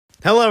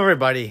Hello,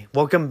 everybody.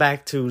 Welcome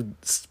back to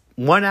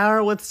 1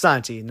 Hour with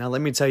Santy. Now,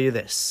 let me tell you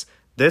this.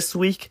 This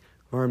week,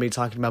 we're going to be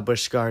talking about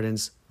Busch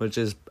Gardens, which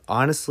is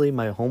honestly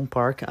my home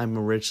park. I'm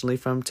originally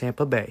from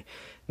Tampa Bay.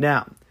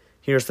 Now,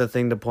 here's the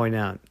thing to point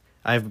out.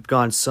 I've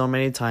gone so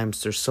many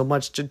times. There's so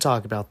much to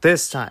talk about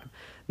this time.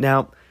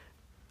 Now,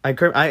 I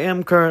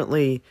am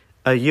currently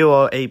a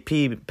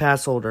UOAP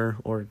pass holder,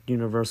 or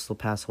Universal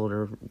Pass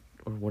holder,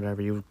 or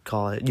whatever you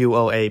call it.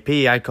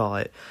 UOAP, I call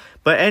it.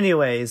 But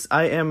anyways,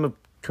 I am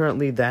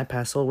currently that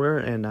pass holder,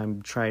 and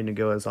I'm trying to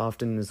go as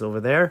often as over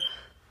there.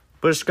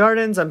 Busch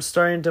Gardens, I'm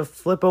starting to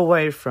flip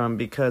away from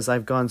because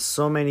I've gone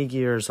so many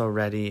years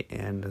already,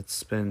 and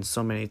it's been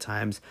so many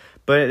times.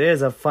 But it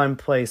is a fun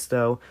place,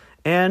 though,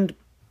 and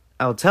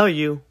I'll tell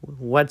you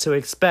what to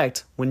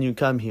expect when you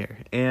come here.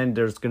 And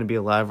there's going to be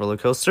a lot of roller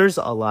coasters,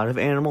 a lot of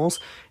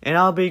animals, and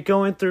I'll be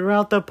going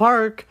throughout the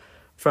park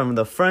from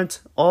the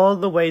front all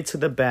the way to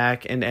the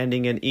back and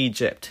ending in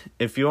Egypt.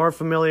 If you are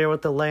familiar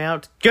with the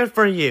layout, good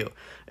for you.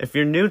 If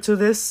you're new to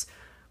this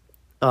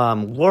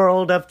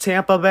world of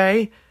Tampa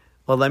Bay,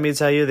 well, let me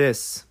tell you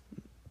this.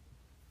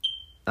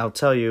 I'll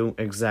tell you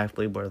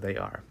exactly where they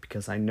are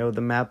because I know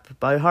the map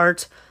by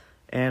heart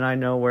and I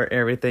know where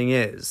everything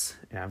is.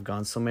 And I've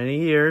gone so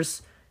many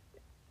years.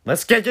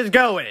 Let's get it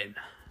going.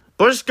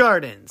 Busch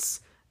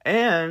Gardens.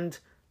 And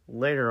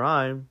later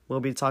on,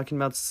 we'll be talking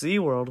about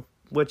SeaWorld,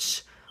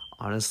 which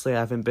honestly I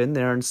haven't been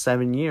there in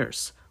 7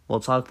 years. We'll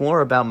talk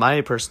more about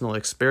my personal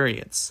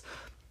experience.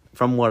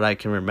 From what I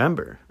can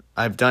remember,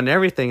 I've done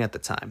everything at the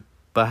time,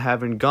 but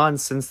haven't gone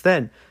since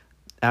then.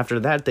 After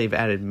that, they've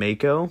added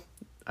Mako,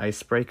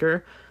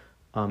 Icebreaker,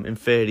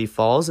 Infinity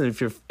Falls, and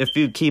if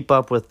you keep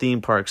up with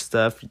theme park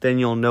stuff, then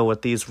you'll know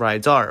what these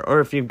rides are. Or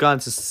if you've gone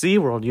to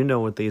SeaWorld, you know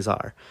what these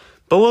are.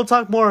 But we'll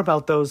talk more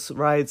about those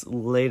rides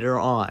later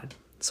on.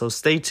 So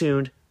stay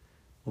tuned.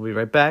 We'll be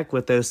right back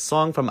with this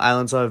song from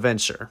Islands of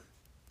Adventure.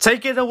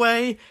 Take it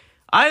away,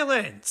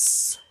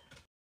 Islands!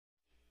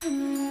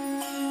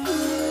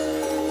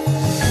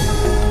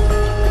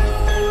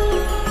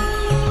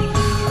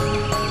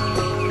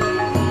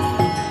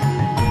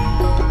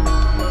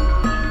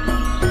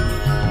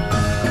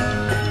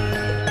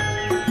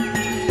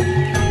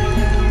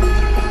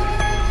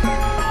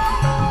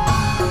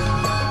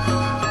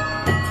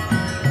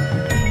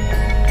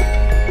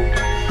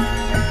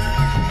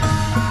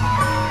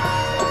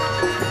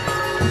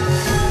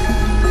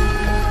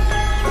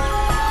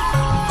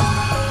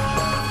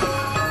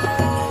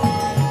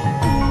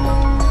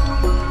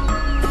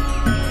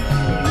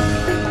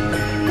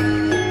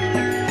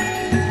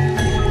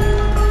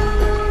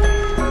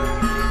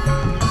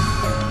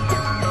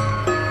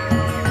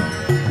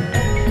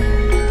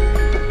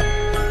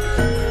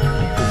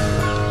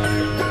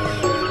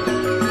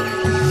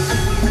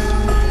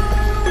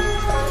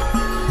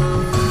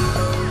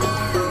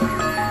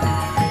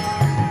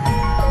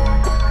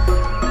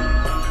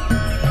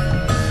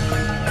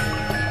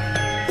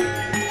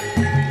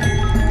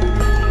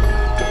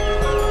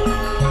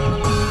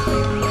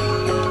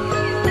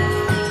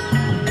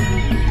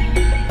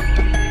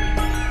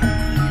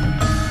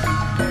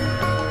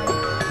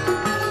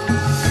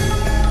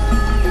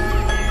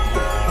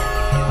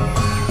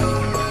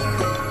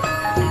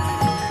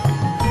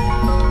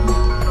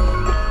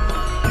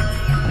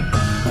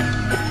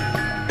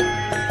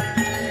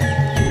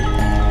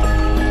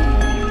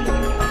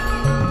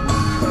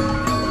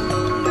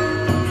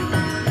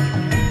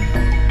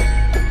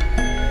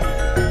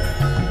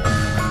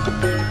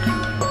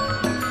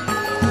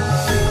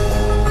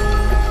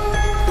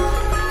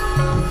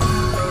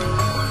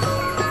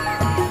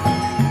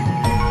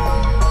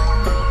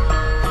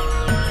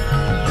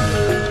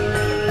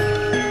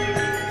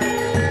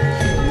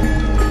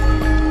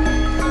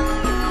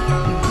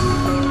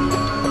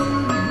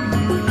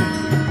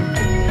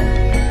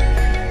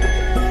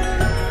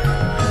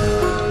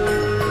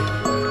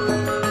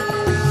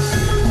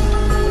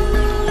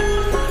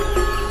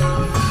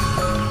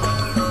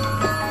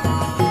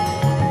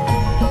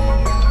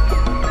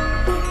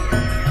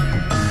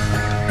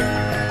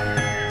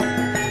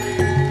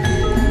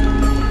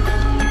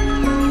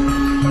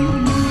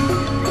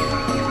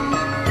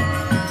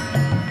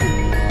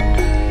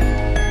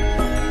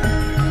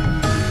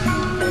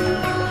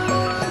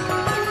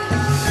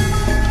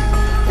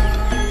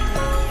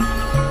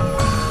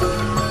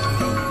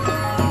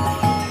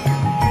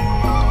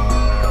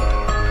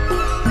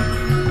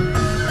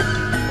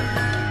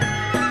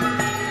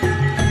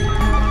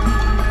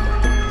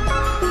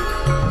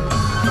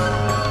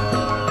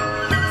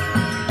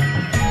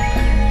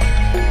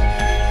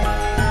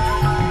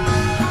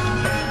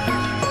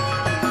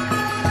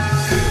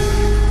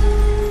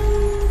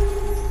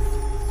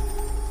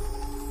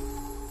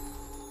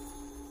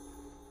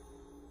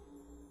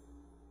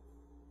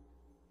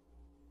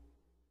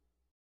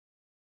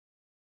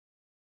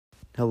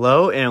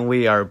 Hello, and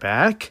we are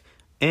back.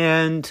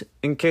 And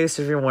in case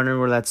if you're wondering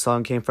where that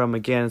song came from,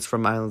 again, it's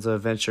from Islands of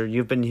Adventure.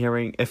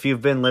 If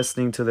you've been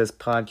listening to this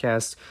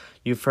podcast,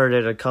 you've heard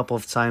it a couple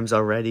of times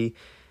already.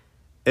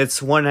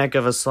 It's one heck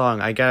of a song,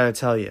 I gotta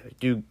tell you.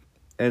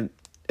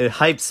 it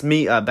hypes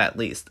me up at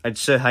least. It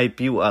should hype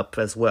you up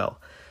as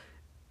well.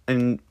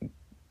 And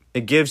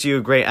it gives you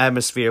a great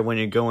atmosphere when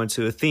you go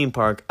into a theme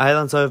park,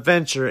 Islands of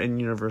Adventure in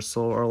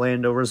Universal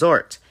Orlando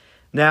Resort.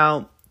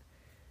 Now,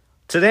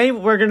 today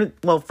we're going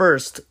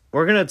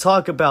to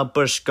talk about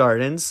Busch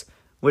Gardens,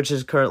 which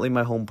is currently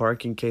my home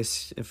park, in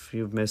case if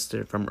you've missed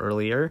it from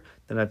earlier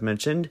that I've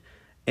mentioned.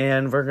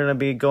 And we're going to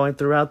be going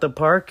throughout the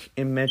park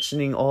and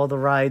mentioning all the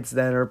rides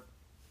that are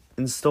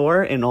in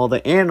store and all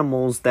the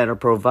animals that are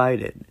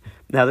provided.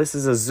 Now, this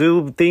is a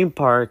zoo theme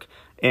park,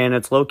 and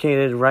it's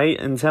located right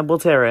in Temple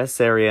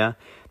Terrace area,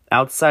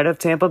 outside of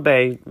Tampa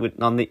Bay,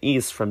 on the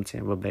east from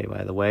Tampa Bay,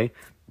 by the way.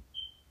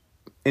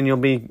 And you'll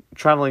be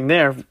traveling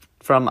there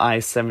from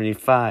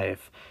I-75,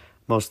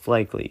 most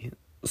likely.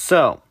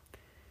 So,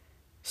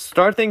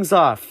 start things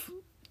off.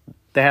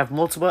 They have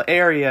multiple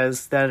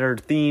areas that are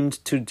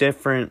themed to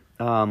different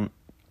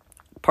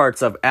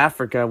parts of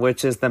Africa,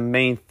 which is the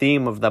main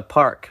theme of the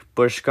park,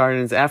 Busch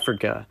Gardens,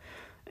 Africa.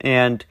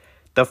 And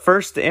the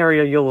first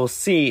area you will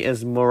see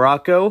is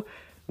Morocco,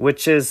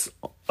 which is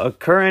a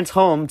current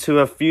home to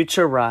a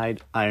future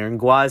ride, Iron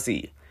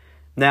Gwazi.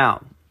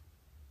 Now,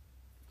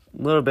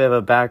 a little bit of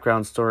a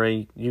background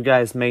story. You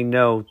guys may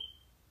know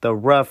the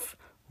roughest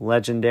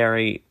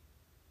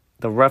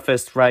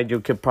ride you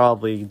could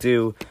probably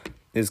do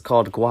is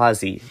called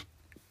Gwazi.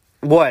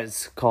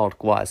 Was called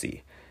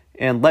Gwazi.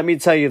 And let me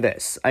tell you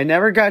this. I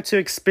never got to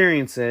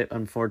experience it,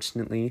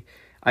 unfortunately.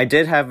 I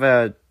did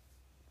have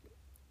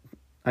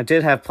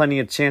plenty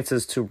of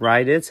chances to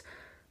ride it,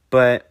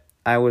 but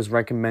I was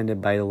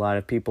recommended by a lot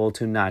of people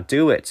to not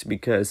do it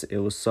because it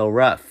was so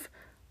rough.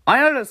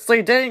 I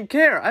honestly didn't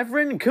care. I've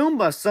ridden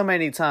Kumba so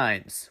many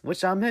times,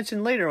 which I'll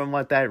mention later on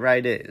what that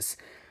ride is.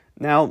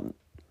 Now,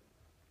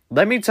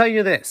 let me tell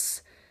you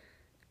this.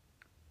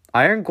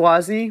 Iron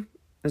Gwazi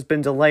has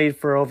been delayed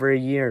for over a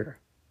year.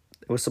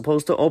 It was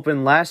supposed to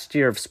open last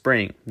year of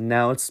spring.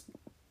 Now it's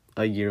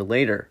a year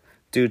later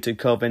due to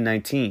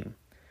COVID-19.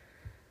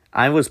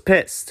 I was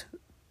pissed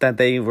that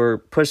they were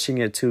pushing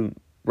it to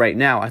right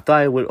now. I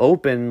thought it would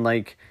open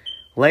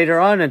later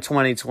on in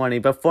 2020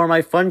 before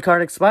my fun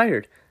card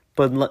expired.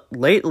 But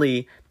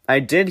lately, I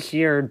did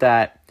hear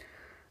that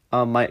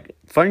my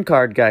fun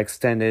card got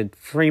extended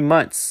 3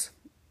 months.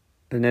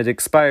 And it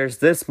expires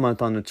this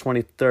month on the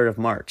 23rd of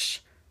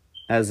March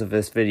as of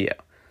this video.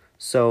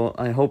 So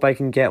I hope I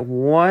can get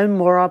one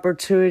more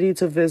opportunity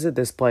to visit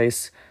this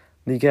place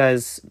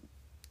because,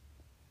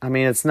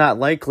 it's not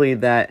likely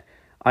that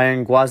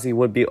Iron Gwazi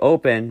would be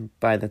open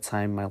by the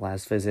time my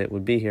last visit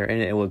would be here,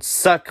 and it would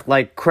suck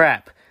like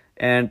crap.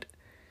 And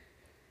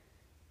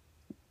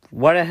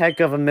what a heck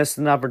of a missed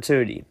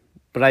opportunity.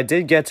 But I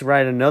did get to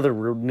ride another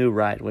new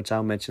ride, which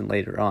I'll mention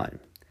later on.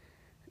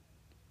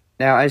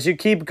 Now, as you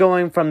keep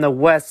going from the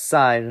west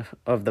side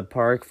of the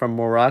park, from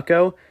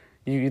Morocco,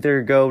 you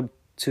either go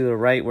to the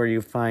right where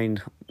you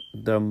find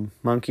the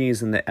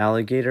monkeys and the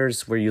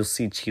alligators, where you'll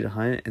see Cheetah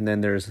Hunt, and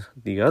then there's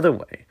the other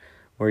way,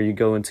 where you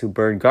go into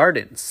Bird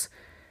Gardens.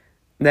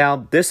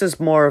 Now, this is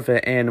more of an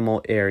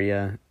animal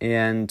area,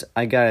 and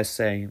I gotta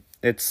say,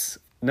 there's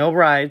no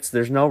rides,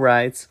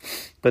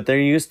 but there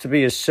used to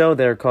be a show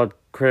there called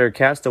Critter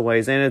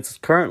Castaways, and it's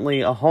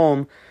currently a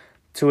home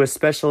to a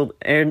special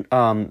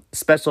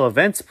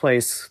events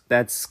place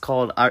that's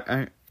called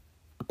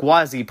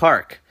Gwazi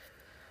Park.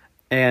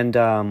 And,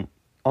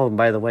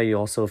 by the way, you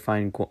also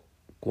find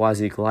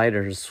Gwazi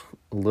Gliders,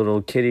 a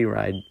little kiddie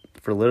ride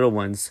for little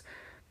ones,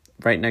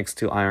 right next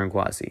to Iron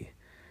Gwazi.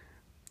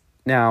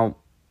 Now,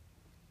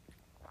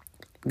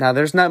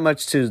 there's not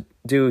much to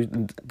do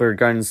in Bird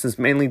Gardens. It's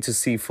mainly to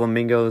see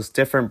flamingos,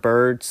 different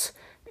birds,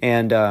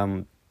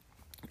 and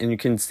you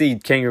can see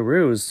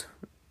kangaroos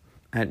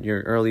at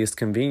your earliest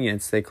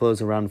convenience. They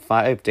close around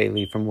 5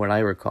 daily, from what I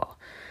recall.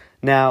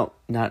 Now,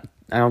 I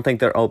don't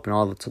think they're open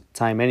all the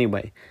time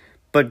anyway.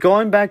 But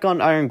going back on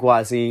Iron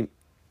Gwazi,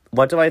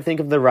 what do I think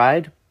of the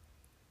ride?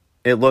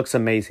 It looks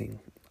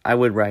amazing. I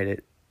would ride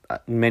it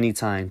many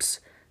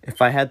times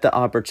if I had the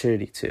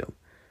opportunity to,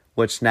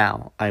 which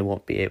now I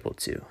won't be able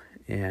to.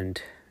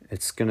 And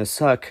it's going to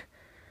suck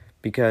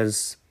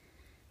because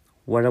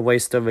what a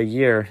waste of a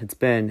year it's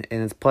been.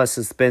 And plus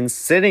it's been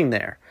sitting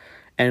there.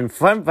 And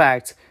fun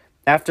fact,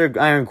 after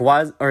regular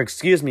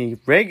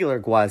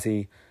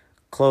Gwazi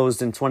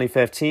closed in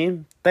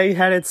 2015, they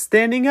had it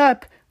standing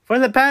up for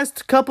the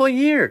past couple of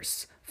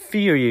years.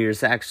 Few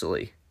years,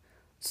 actually.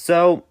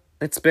 So,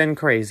 it's been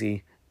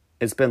crazy.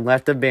 It's been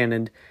left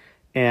abandoned.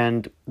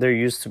 And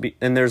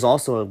there's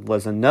also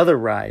was another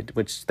ride,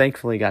 which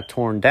thankfully got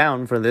torn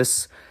down for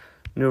this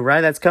new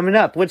ride that's coming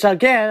up, which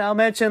again, I'll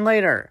mention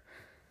later.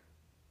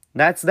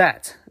 That's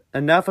that.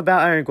 Enough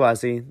about Iron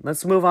Gwazi.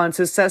 Let's move on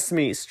to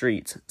Sesame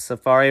Street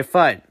Safari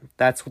Fun.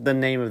 That's the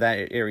name of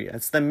that area.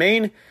 It's the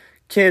main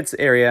kids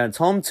area. It's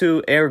home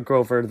to Air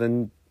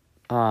Grover,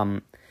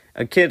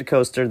 a kid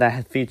coaster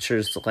that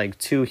features 2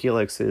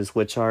 helixes,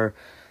 which are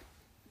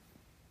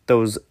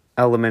those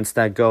elements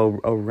that go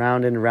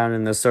around and around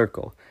in the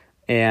circle,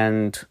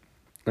 and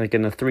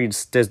in a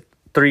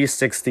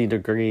 360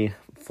 degree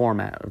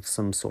format of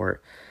some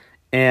sort.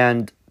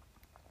 And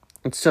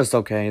It's just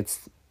okay.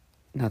 It's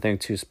nothing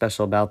too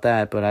special about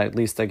that, but at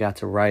least I got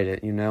to ride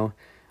it, you know?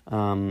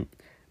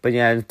 But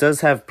yeah, it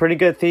does have pretty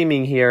good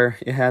theming here.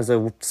 It has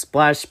a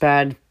splash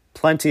pad,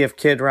 plenty of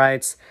kid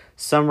rides,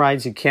 some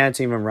rides you can't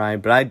even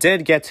ride, but I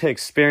did get to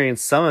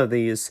experience some of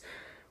these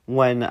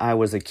when I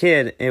was a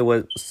kid. It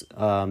was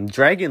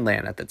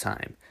Dragonland at the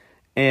time.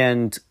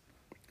 And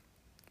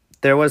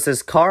there was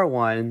this car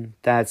one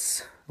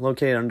that's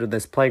located under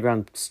this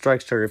playground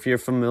structure. If you're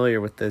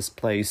familiar with this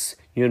place,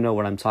 you know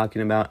what I'm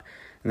talking about.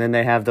 And then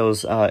they have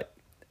those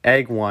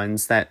egg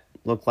ones that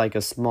look like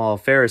a small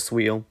Ferris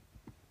wheel.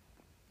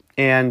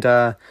 And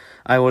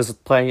I was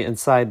playing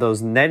inside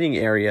those netting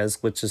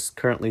areas, which is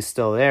currently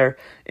still there.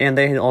 And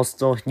they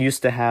also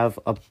used to have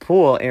a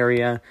pool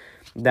area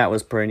that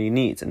was pretty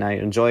neat. And I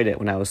enjoyed it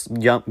when I was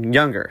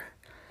younger.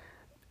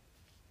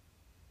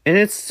 And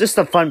it's just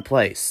a fun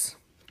place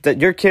that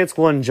your kids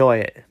will enjoy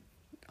it.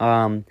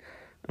 And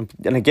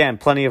again,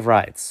 plenty of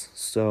rides.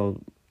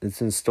 So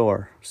it's in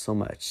store so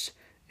much.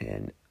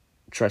 And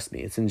trust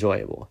me, it's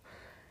enjoyable.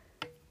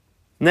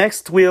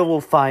 Next, we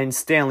will find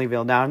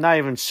Stanleyville. Now, I'm not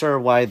even sure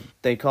why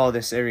they call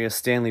this area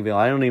Stanleyville.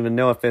 I don't even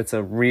know if it's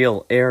a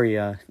real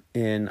area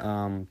in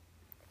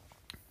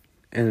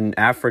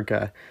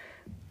Africa.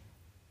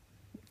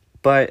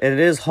 But it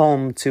is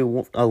home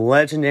to a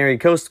legendary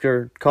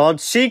coaster called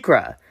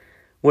Shikra,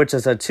 which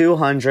is a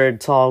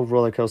 200-tall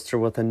roller coaster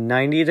with a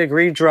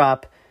 90-degree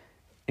drop.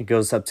 It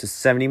goes up to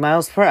 70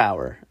 miles per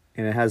hour.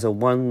 And it has a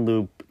one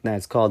loop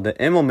that's called the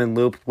Immelman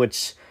loop,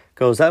 which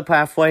goes up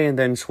halfway and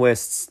then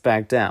twists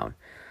back down.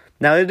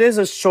 Now, it is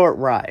a short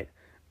ride,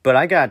 but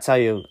I gotta tell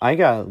you, I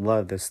gotta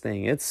love this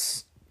thing.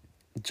 It's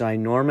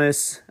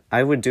ginormous.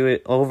 I would do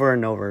it over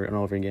and over and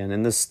over again.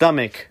 And the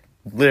stomach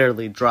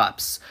literally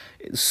drops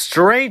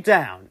straight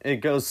down. It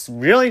goes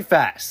really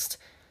fast.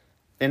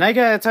 And I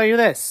gotta tell you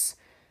this.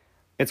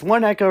 It's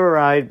one heck of a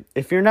ride.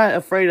 If you're not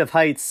afraid of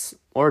heights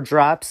or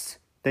drops,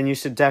 then you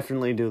should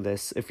definitely do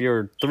this. If you're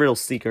a thrill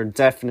seeker,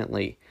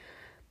 definitely.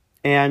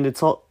 And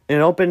it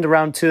opened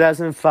around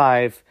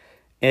 2005.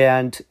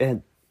 And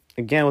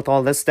again, with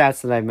all the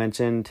stats that I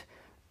mentioned,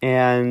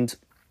 and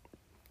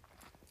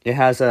it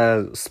has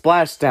a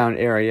splashdown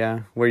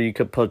area where you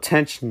could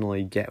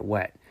potentially get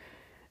wet.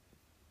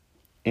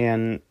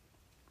 And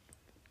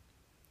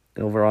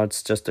overall,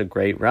 it's just a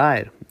great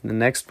ride. The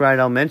next ride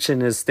I'll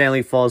mention is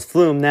Stanley Falls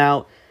Flume.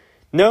 Now,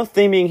 no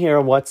theming here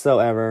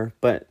whatsoever,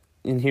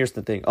 and here's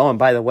the thing. Oh, and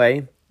by the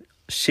way,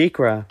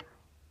 Shikra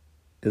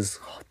is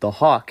the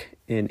hawk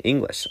in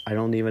English. I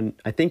don't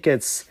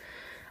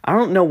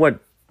know what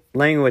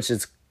language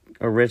it's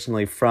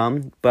originally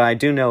from, but I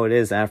do know it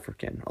is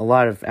African. A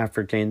lot of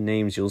African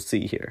names you'll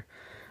see here.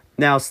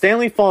 Now,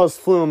 Stanley Falls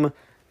Flume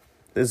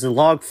is a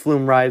log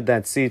flume ride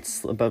that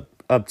seats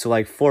up to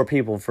like 4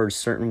 people for a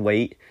certain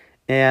weight,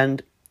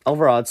 and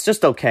overall, it's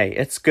just okay.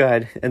 It's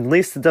good. At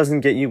least it doesn't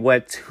get you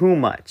wet too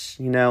much,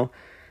 you know?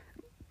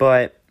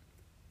 But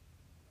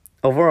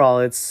overall,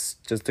 it's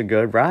just a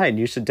good ride.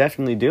 You should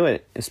definitely do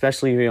it,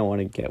 especially if you don't want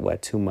to get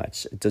wet too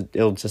much.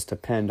 It'll just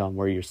depend on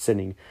where you're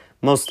sitting.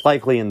 Most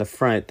likely in the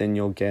front, then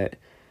you'll get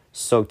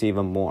soaked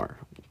even more.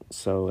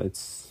 So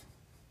it's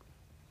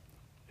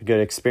a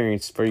good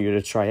experience for you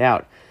to try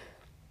out.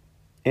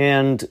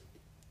 And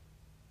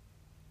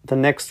the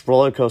next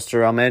roller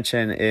coaster I'll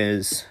mention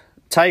is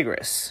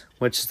Tigris,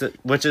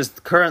 which is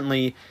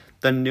currently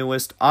the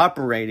newest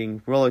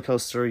operating roller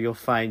coaster you'll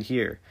find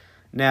here.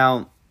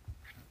 Now,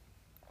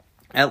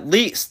 at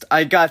least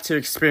I got to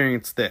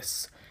experience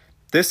this.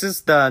 This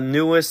is the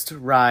newest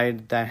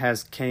ride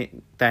that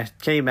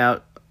came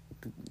out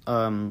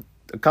a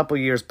couple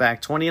years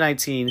back,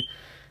 2019,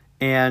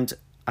 and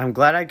I'm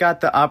glad I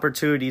got the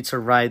opportunity to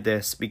ride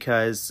this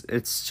because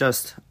it's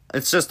just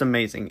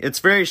amazing. It's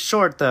very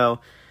short though,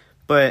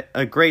 but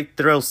a great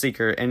thrill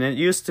seeker, and it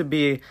used to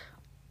be,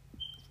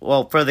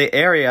 well, for the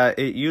area,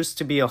 it used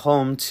to be a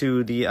home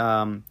to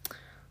the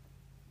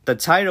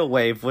tidal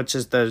wave, which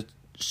is the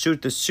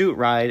shoot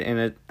ride, and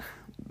it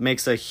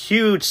makes a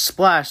huge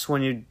splash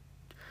when you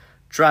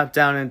drop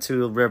down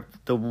into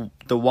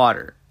the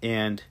water.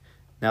 And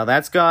now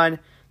that's gone,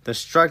 the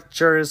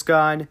structure is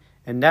gone,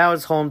 and now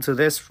it's home to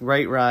this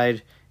great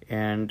ride,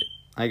 and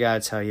I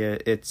gotta tell you,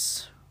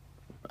 it's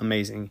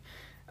amazing.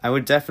 I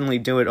would definitely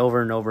do it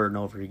over and over and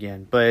over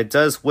again, but it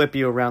does whip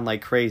you around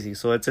like crazy,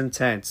 so it's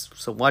intense,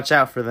 so watch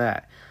out for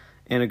that.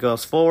 And it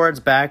goes forwards,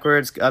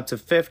 backwards, up to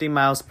 50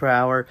 miles per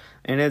hour,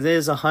 and it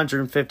is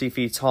 150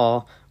 feet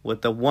tall,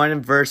 with the one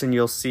inversion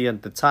you'll see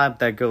at the top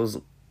that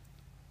goes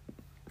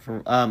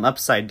from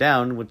upside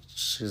down,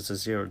 which is a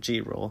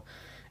 0G roll,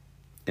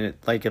 and it,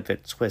 like if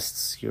it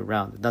twists you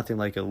around, nothing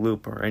like a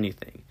loop or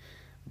anything.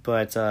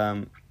 But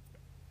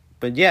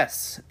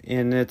yes,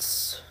 and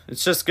it's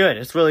just good.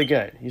 It's really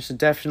good. You should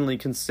definitely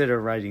consider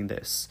riding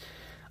this.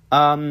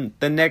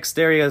 The next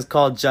area is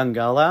called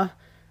Jungala,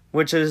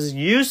 which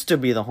used to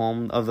be the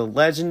home of the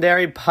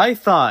legendary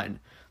Python,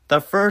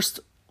 the first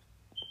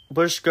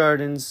Busch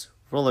Gardens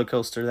roller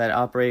coaster that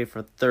operated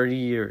for 30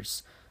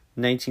 years,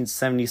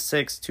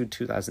 1976 to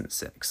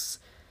 2006.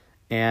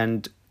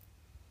 And,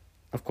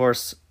 of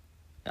course,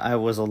 I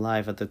was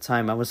alive at the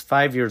time. I was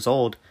 5 years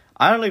old.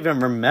 I don't even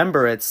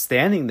remember it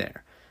standing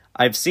there.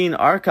 I've seen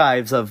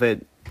archives of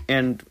it,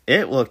 and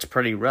it looked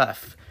pretty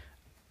rough.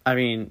 I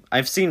mean,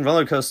 I've seen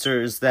roller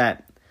coasters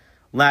that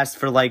last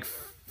for like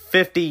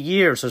 50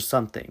 years or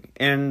something,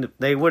 and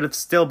they would have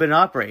still been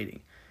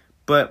operating.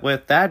 But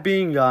with that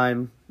being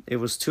gone, it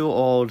was too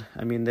old.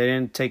 I mean, they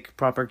didn't take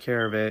proper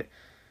care of it.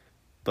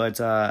 But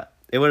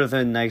it would have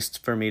been nice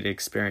for me to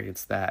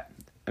experience that.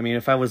 I mean,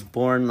 if I was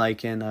born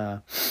like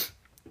in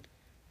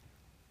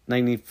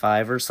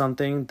 95 or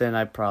something, then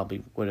I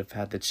probably would have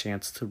had the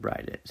chance to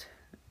ride it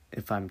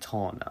if I'm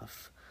tall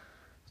enough.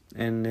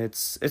 And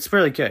it's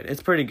really good.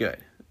 It's pretty good.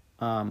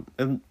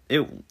 And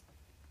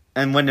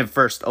when it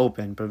first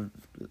opened,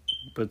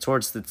 but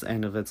towards the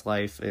end of its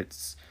life,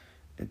 it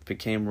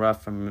became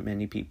rough for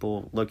many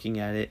people looking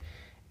at it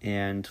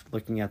and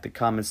looking at the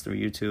comments through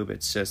YouTube.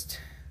 It's just,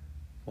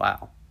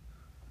 wow,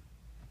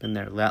 been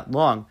there that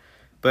long.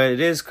 But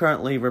it is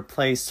currently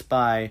replaced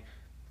by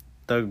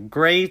the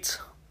great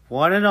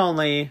one and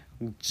only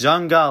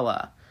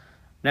Jungala.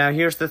 Now,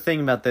 here's the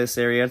thing about this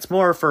area. It's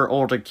more for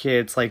older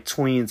kids, like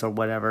tweens or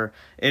whatever.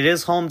 It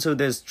is home to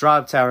this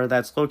drop tower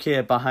that's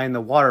located behind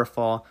the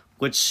waterfall,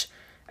 which,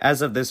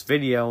 as of this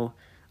video,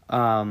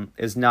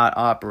 is not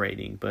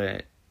operating.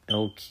 But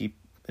it'll keep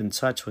in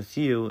touch with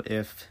you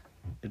if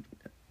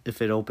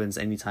it opens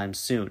anytime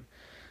soon.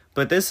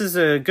 But this is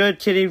a good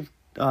kiddie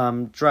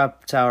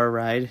drop tower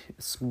ride.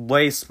 It's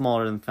way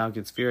smaller than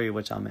Falcon's Fury,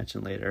 which I'll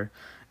mention later.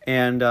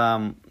 And,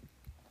 I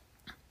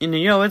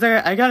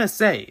gotta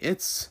say,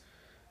 it's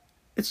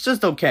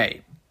just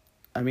okay.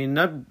 I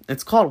mean,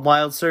 it's called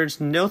Wild Surge,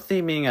 no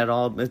theming at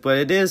all, but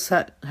it does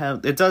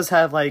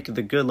have like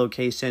the good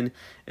location.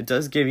 It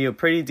does give you a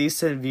pretty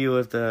decent view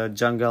of the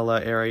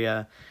Jungala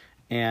area,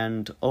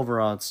 and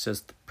overall it's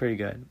just pretty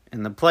good.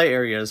 And the play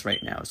areas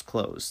right now is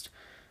closed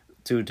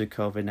due to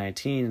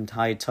COVID-19 and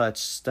high touch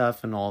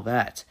stuff and all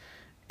that.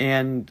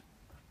 And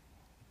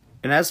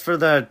as for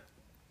the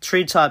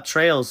treetop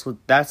trails,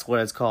 that's what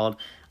it's called.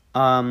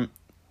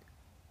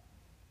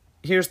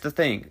 Here's the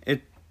thing.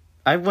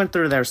 I went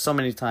through there so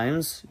many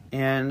times,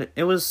 and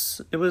it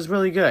was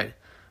really good.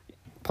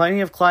 Plenty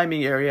of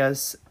climbing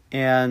areas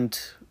and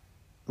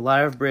a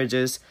lot of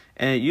bridges,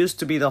 and it used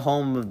to be the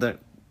home of the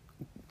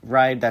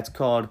ride that's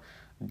called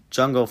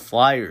Jungle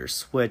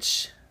Flyers,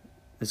 which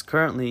is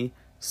currently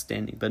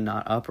standing but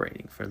not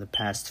operating for the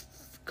past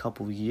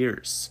couple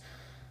years.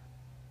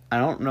 I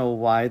don't know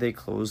why they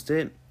closed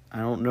it. I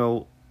don't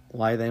know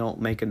why they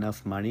don't make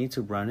enough money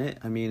to run it.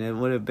 I mean, it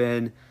would have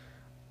been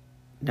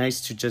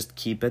nice to just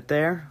keep it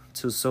there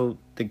so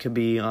they could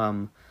be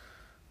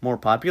more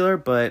popular,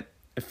 but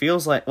it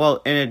feels like,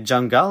 well, and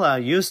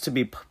Jungala used to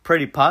be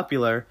pretty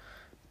popular,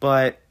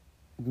 but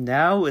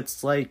now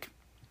it's like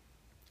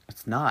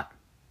it's not.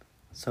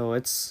 So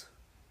it's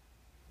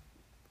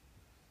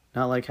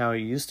not like how it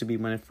used to be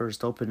when it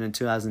first opened in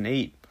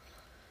 2008.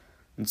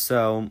 And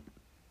so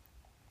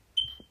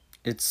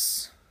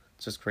it's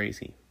just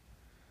crazy.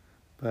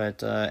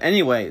 But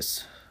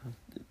anyways,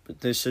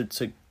 they should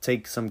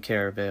take some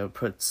care of it,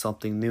 put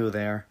something new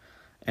there.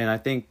 And I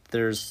think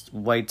there's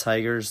white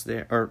tigers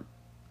there, or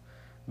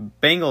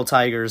Bengal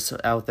tigers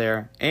out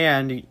there,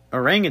 and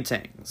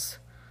orangutans.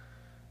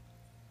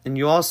 And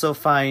you also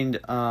find,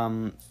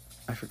 I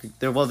forget,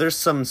 there's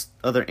some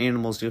other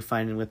animals you'll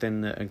find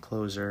within the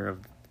enclosure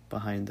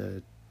behind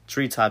the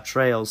treetop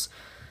trails,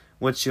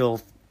 which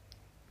I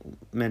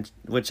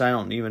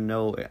don't even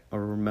know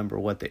or remember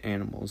what the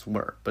animals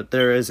were. But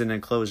there is an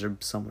enclosure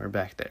somewhere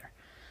back there.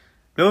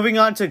 Moving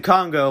on to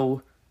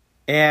Congo,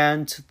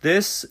 and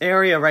this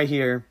area right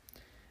here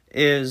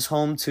is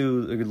home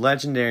to the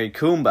legendary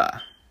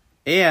Kumba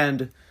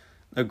and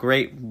a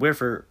great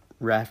river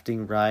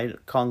rafting ride,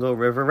 Congo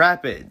River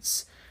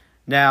Rapids.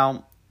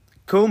 Now,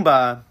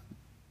 Kumba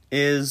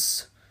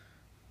is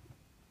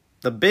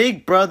the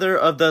big brother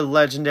of the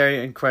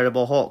legendary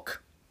Incredible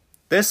Hulk.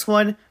 This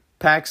one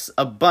packs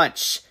a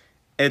bunch.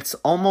 It's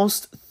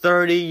almost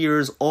 30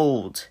 years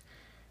old.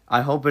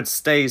 I hope it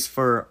stays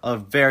for a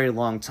very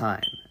long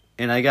time.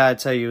 And I gotta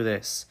tell you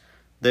this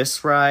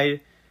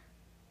ride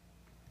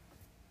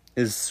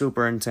is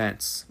super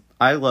intense.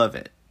 I love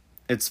it.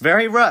 It's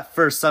very rough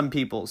for some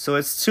people, so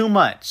it's too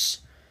much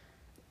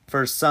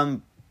for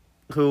some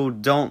who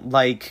don't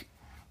like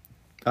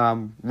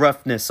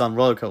roughness on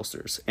roller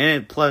coasters.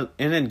 And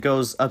it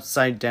goes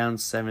upside down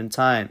 7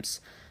 times.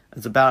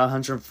 It's about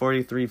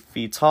 143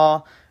 feet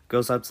tall,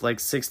 goes up to like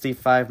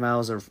 65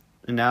 miles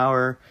an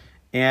hour,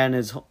 and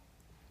it's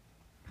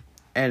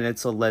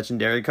a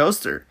legendary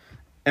coaster.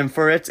 And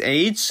for its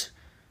age,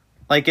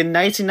 like in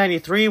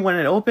 1993 when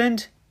it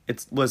opened,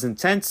 it was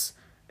intense.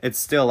 It's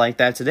still like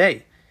that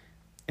today.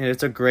 And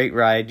it's a great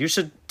ride. You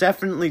should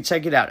definitely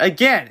check it out.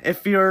 Again,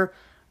 if you're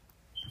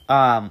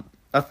a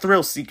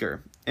thrill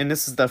seeker, and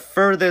this is the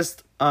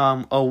furthest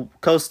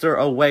coaster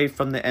away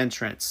from the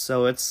entrance.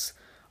 So it's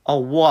a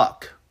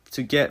walk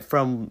to get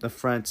from the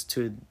front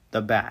to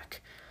the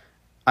back.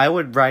 I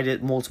would ride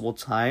it multiple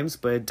times,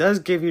 but it does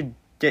get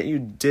you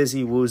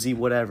dizzy, woozy,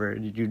 whatever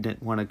you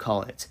didn't want to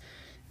call it.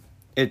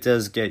 it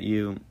does get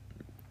you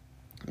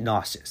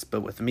nauseous.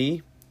 But with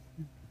me,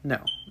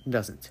 no, it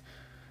doesn't.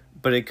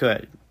 But it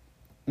could.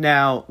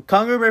 Now,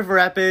 Congo River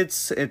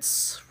Rapids,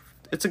 it's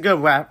a good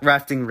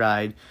rafting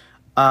ride,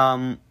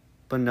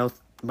 but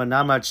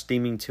not much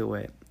theming to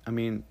it. I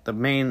mean, the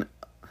main,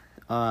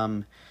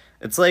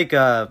 it's like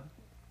the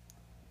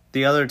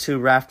other two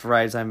raft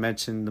rides I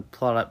mentioned, the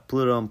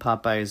Pluto and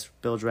Popeye's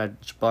Bilge Red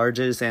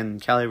Barges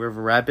and Cali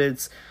River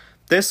Rapids.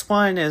 This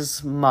one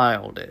is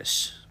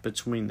mildish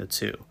between the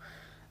two,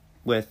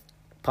 with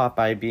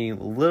Popeye being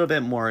a little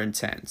bit more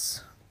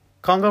intense.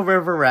 Congo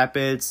River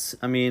Rapids,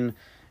 I mean,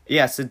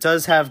 yes, it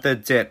does have the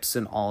dips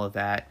and all of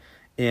that,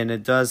 and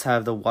it does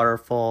have the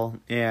waterfall,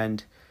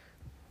 and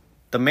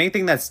the main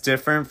thing that's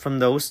different from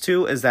those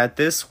two is that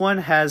this one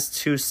has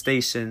 2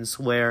 stations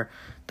where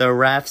the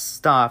rafts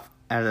stop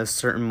at a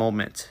certain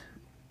moment,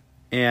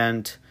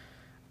 and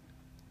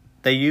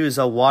they use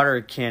a water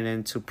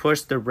cannon to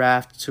push the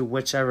raft to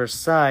whichever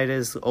side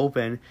is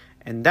open,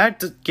 and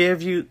that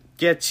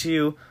gets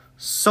you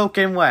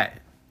soaking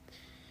wet.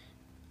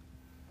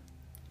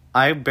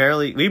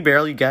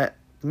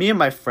 Me and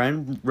my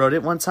friend rode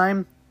it one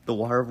time. The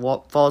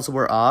waterfalls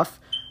were off.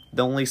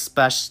 The only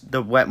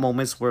the wet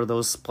moments were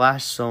those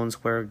splash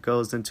zones where it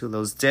goes into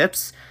those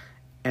dips,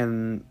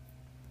 and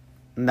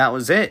that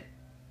was it.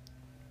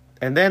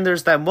 And then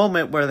there's that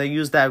moment where they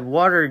use that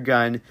water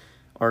gun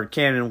or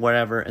cannon,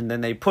 whatever, and then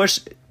they push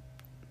it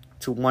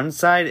to one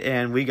side,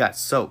 and we got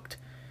soaked.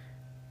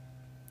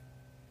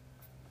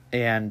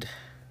 And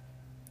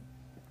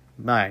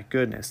my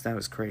goodness, that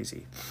was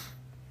crazy.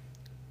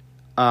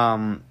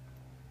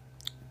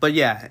 But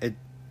yeah,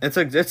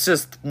 it's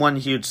just one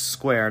huge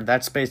square.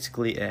 That's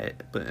basically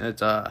it.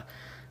 But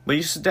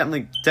you should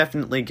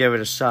definitely give it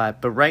a shot.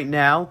 But right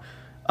now,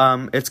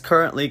 it's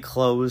currently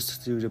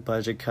closed due to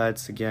budget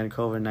cuts. Again,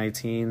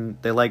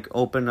 COVID-19. They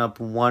open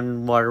up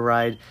one water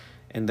ride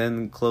and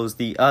then close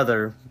the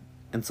other.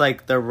 It's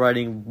like they're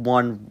running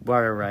one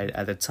water ride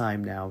at a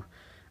time now.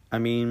 I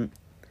mean,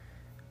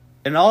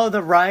 and all of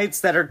the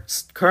rides that are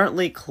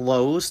currently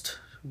closed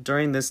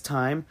during this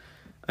time,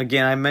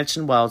 again, I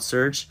mentioned Wild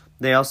Surge.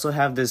 They also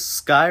have this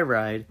Sky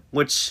Ride,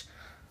 which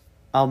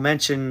I'll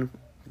mention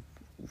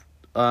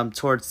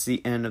towards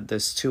the end of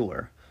this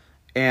tour.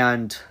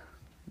 And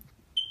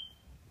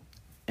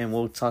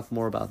we'll talk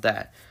more about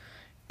that.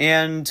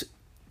 And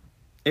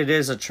it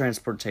is a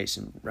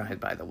transportation ride,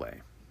 by the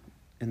way.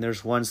 And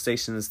there's one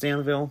station in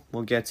Stanleyville.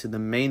 We'll get to the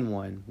main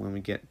one when we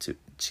get to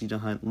Cheetah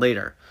Hunt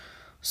later.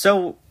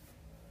 So,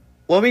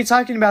 we'll be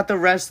talking about the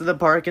rest of the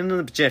park in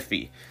the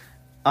jiffy.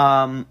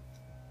 And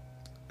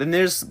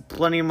there's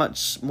plenty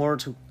much more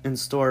in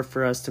store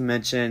for us to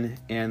mention,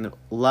 and a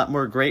lot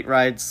more great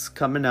rides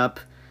coming up.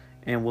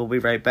 And we'll be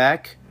right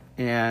back,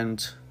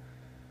 and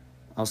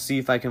I'll see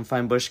if I can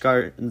find Busch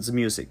Gardens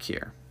music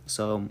here,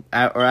 or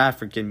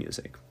African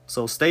music.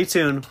 So stay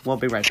tuned. We'll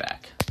be right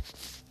back.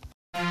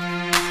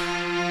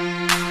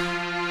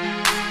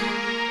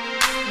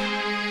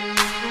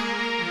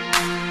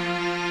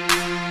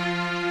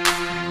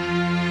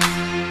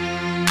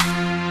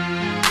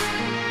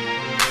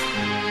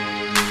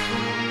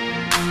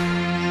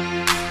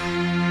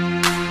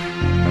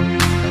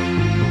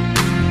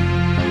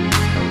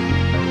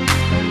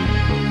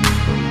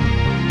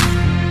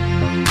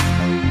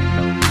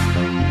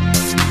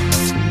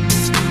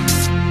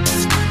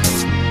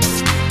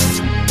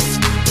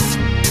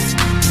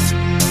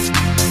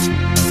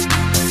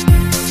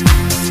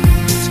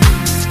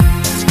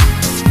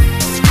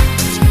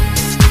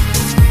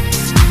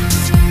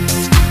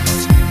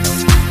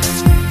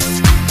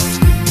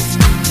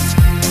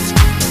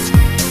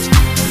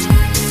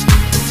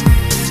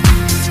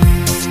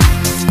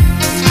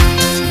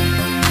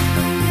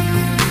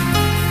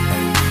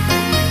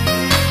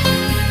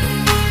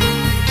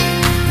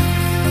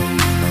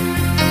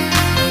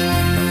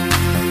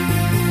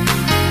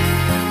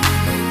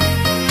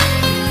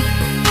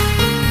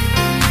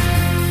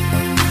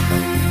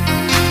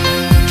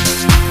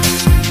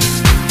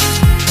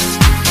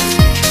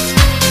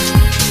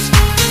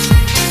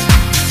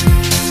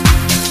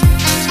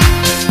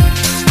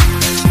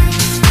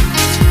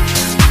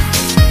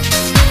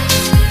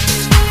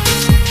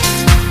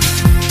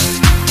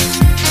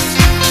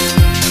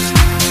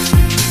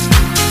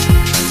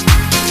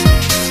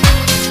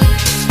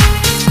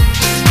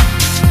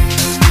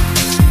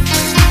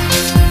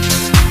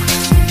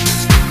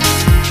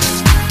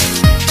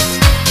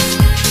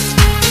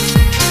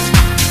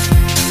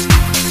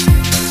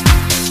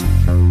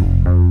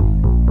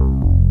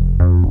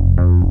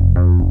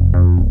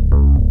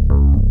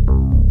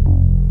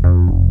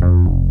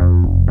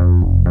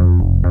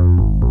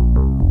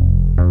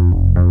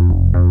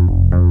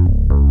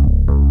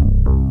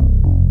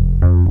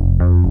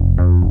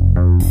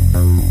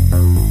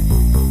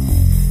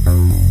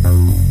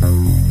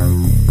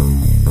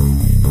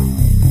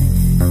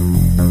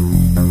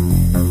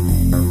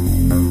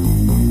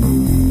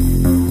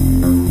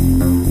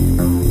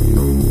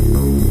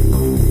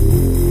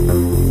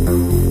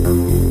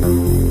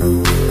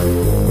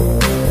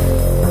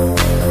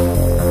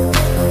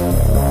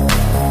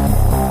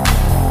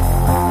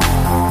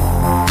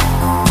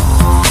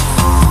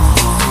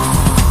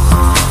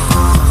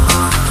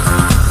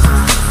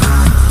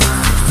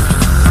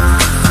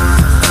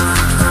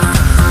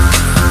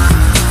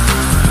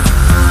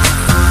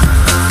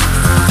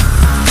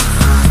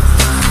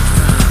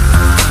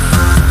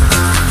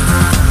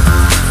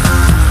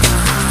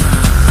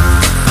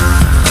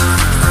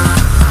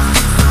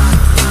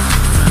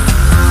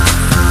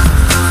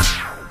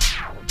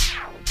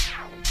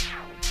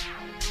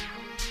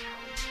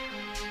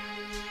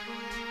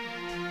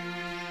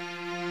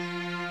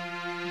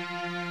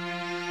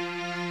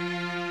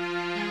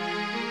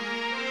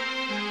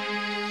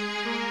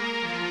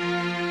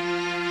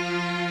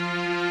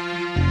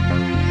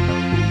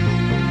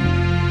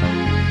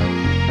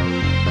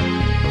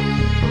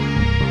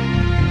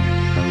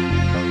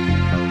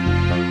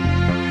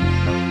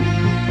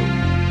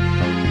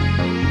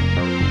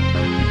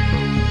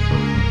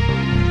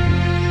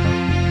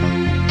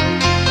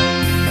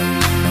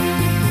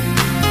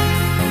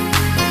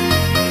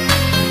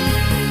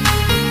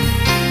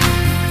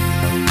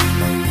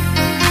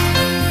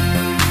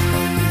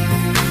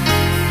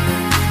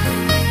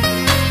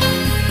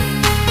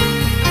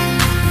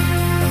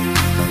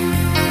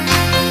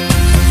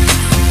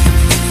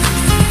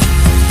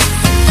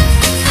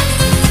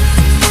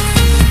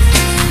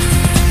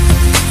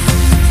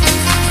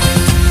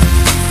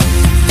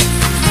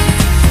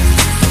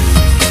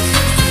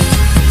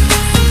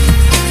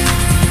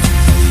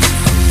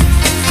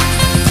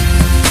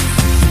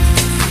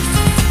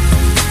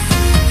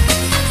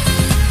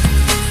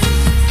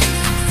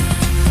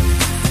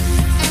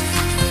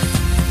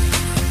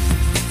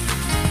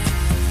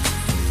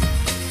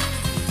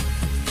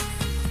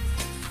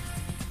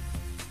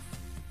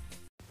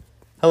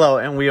 Hello,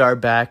 and we are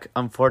back.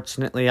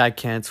 Unfortunately, I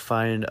can't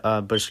find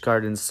Busch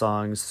Gardens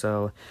songs,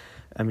 so,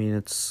 I mean,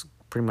 it's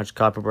pretty much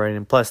copyrighted.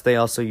 And plus, they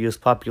also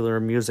used popular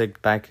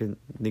music back in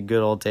the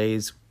good old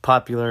days.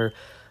 Popular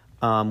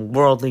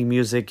worldly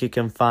music you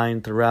can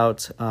find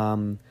throughout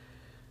the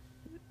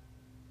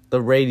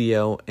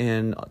radio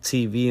and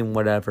TV and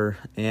whatever.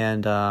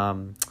 And not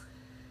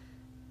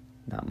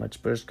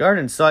much Busch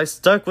Gardens. So I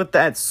stuck with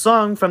that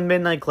song from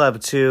Midnight Club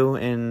 2,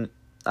 and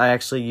I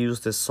actually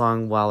use this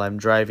song while I'm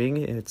driving.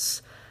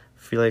 It's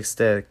Felix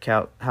the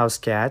House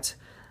Cat.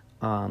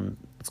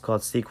 It's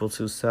called Sequel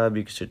to Sub.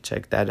 You should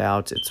check that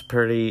out. It's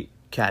pretty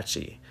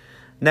catchy.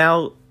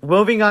 Now,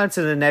 moving on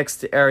to the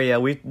next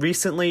area. We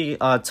recently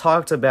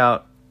talked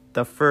about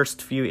the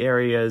first few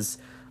areas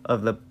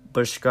of the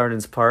Busch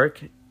Gardens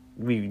Park.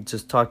 We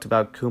just talked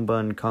about Coomba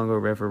and Congo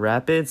River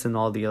Rapids and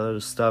all the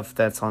other stuff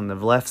that's on the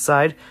left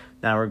side.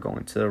 Now we're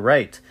going to the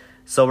right.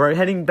 So we're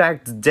heading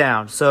back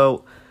down.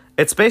 So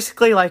it's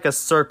basically like a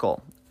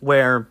circle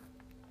where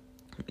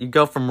you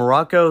go from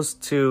Morocco's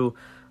to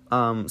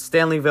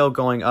Stanleyville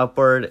going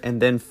upward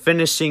and then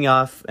finishing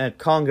off at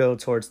Congo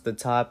towards the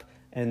top.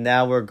 And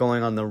now we're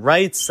going on the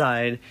right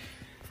side,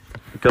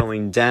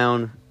 going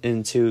down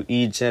into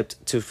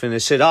Egypt to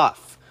finish it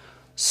off.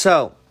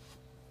 So,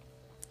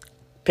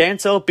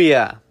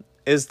 Pantopia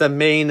is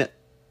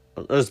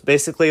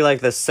basically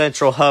like the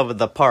central hub of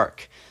the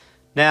park.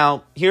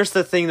 Now, here's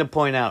the thing to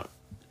point out.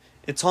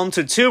 It's home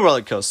to 2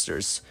 roller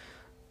coasters.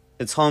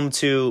 It's home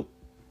to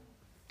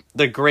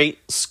the Great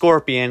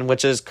Scorpion,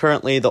 which is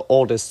currently the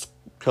oldest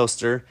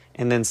coaster,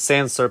 and then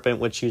Sand Serpent,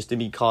 which used to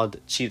be called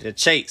Cheetah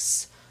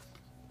Chase.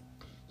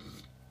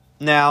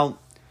 Now,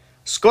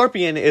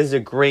 Scorpion is a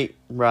great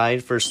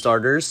ride for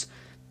starters.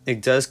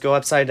 It does go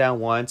upside down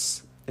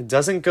once. It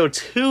doesn't go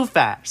too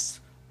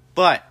fast.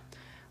 But,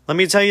 let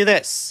me tell you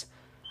this.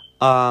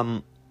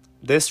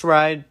 This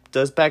ride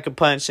does pack a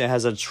punch. It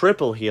has a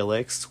triple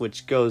helix,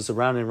 which goes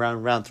around and around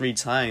and around 3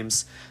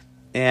 times.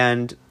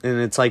 And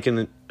it's like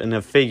in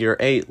a figure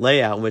 8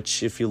 layout,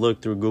 which if you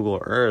look through Google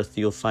Earth,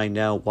 you'll find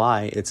out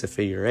why it's a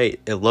figure 8.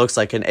 It looks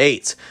like an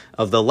 8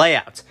 of the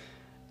layout.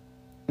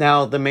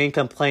 Now, the main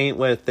complaint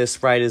with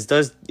this ride is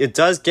it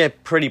does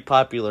get pretty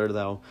popular,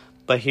 though.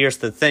 But here's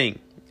the thing.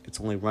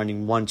 It's only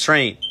running 1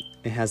 train.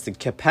 It has the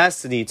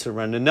capacity to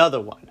run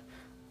another one.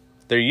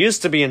 There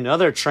used to be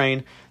another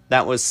train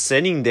that was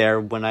sitting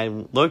there when I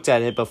looked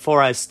at it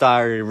before I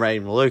started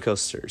riding roller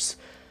coasters.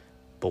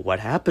 But what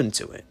happened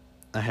to it?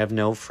 I have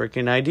no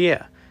freaking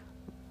idea.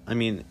 I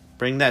mean,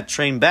 bring that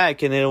train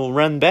back and it'll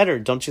run better,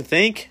 don't you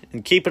think?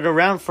 And keep it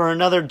around for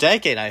another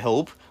decade, I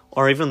hope.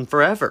 Or even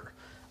forever.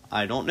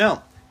 I don't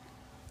know.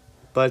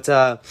 But,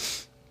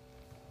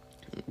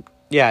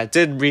 yeah, it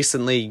did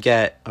recently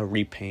get a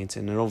repaint,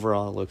 and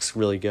overall it looks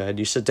really good.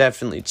 You should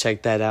definitely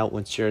check that out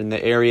once you're in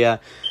the area.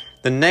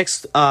 The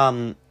next,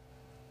 now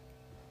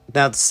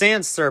the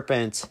Sand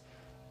Serpent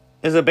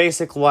is a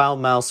basic wild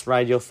mouse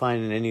ride you'll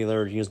find in any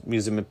other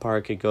amusement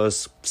park. It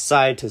goes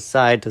side to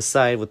side to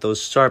side with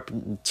those sharp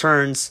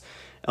turns.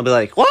 I'll be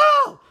like,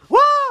 whoa,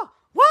 whoa,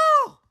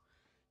 whoa,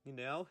 you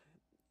know,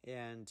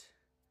 and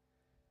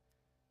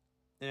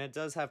it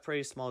does have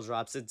pretty small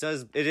drops. It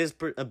is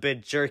a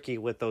bit jerky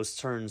with those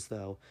turns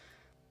though,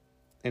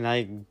 and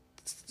I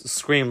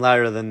scream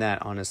louder than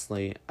that.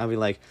 Honestly, I'll be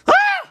like,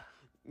 ah!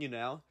 You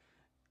know,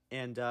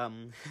 and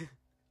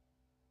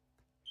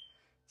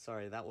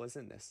sorry, that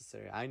wasn't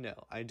necessary. I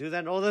know. I do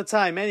that all the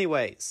time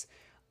anyways.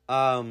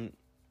 But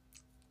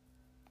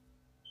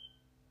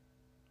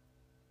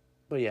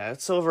yeah,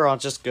 it's overall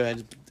just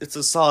good. It's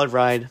a solid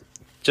ride.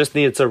 Just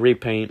needs a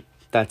repaint.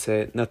 That's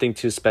it. Nothing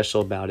too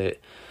special about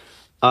it.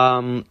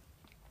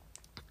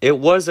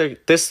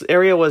 This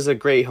area was a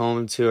great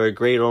home to a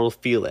great old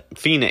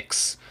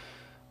Phoenix,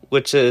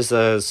 which is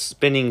a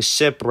spinning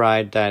ship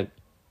ride that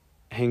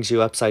hangs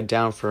you upside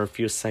down for a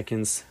few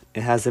seconds.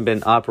 It hasn't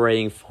been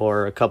operating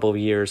for a couple of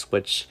years,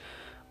 which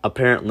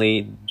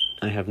apparently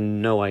I have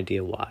no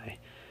idea why.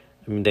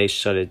 I mean, they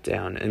shut it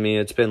down. I mean,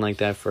 it's been like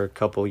that for a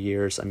couple of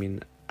years. I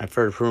mean, I've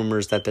heard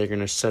rumors that they're going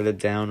to shut it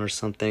down or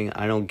something.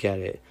 I don't get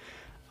it.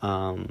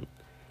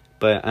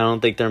 But I don't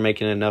think they're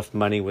making enough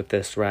money with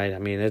this ride. I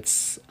mean, I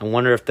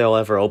wonder if they'll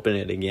ever open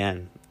it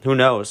again. Who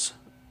knows?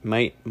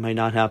 Might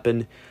not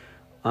happen.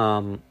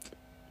 But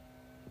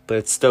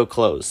it's still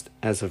closed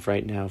as of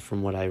right now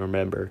from what I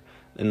remember.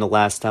 And the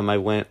last time I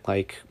went,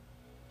 I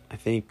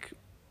think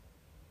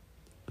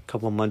a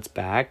couple months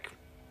back.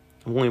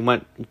 I only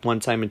went one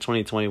time in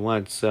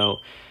 2021, so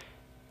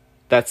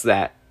that's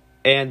that.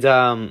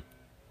 And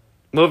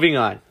moving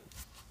on.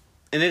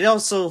 And it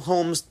also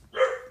homes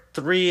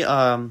 3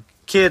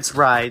 kids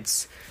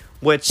rides,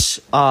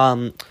 which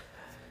are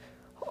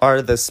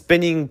the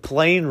spinning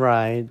plane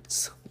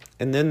rides.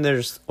 And then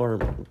there's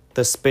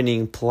the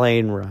spinning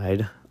plane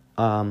ride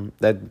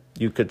that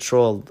you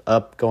control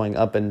going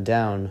up and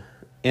down.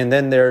 And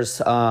then there's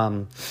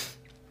the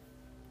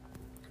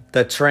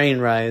train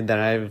ride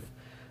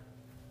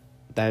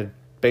that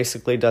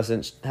basically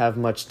doesn't have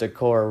much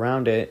decor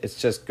around it. It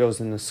just goes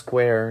in a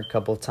square a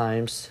couple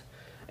times.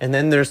 And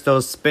then there's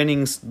those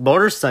spinning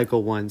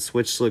motorcycle ones,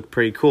 which look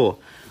pretty cool.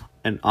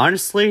 And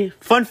honestly,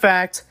 fun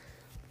fact,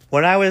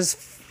 when I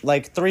was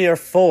like 3 or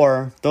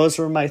 4, those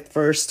were my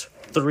first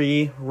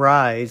 3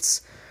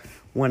 rides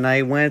when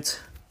I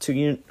went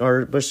to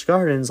Busch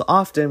Gardens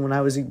often when I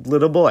was a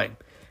little boy.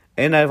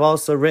 And I've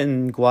also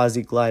ridden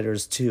Gwazi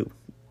gliders too.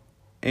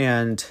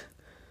 And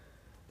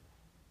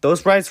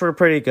those rides were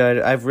pretty good.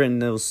 I've ridden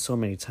those so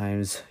many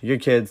times.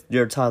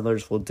 Your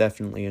toddlers will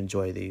definitely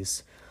enjoy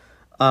these.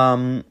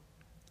 Now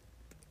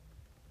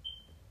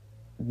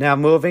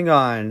moving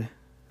on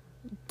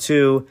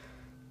to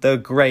the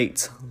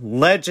great,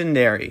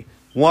 legendary,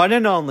 one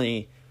and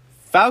only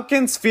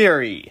Falcon's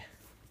Fury.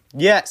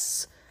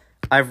 Yes,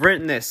 I've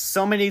ridden this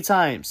so many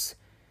times.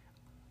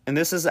 And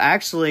this is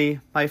actually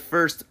my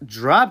first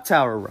drop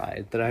tower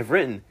ride that I've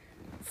ridden.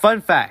 Fun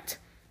fact,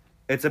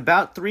 it's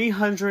about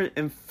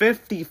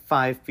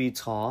 355 feet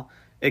tall.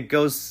 It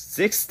goes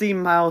 60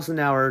 miles an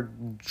hour,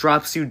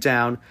 drops you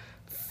down,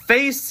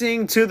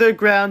 facing to the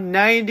ground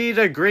 90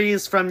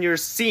 degrees from your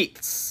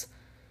seats.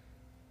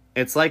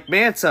 It's like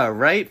Manta,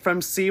 right? From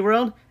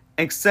SeaWorld,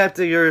 except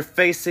that you're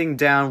facing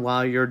down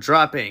while you're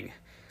dropping.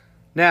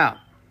 Now,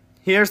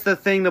 here's the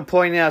thing to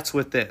point out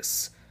with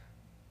this.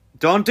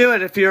 Don't do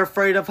it if you're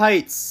afraid of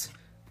heights.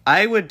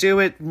 I would do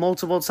it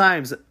multiple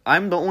times.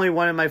 I'm the only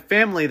one in my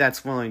family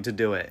that's willing to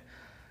do it.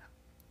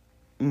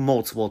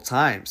 Multiple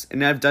times.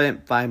 And I've done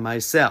it by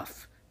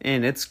myself.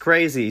 And it's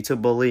crazy to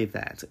believe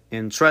that.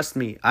 And trust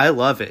me, I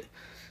love it.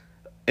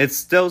 It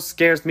still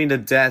scares me to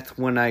death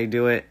when I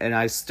do it. And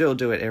I still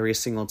do it every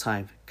single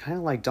time. Kind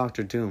of like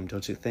Dr. Doom,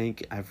 don't you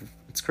think?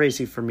 It's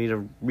crazy for me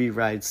to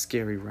re-ride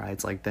scary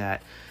rides like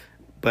that.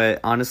 But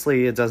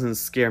honestly, it doesn't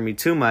scare me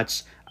too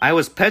much. I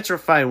was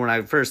petrified when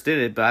I first did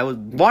it, but I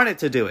wanted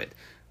to do it.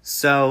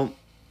 So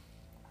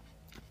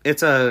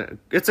it's a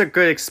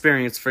good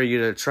experience for you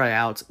to try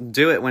out.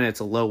 Do it when it's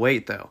a low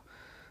weight though,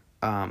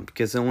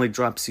 because it only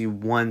drops you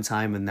one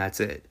time and that's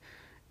it.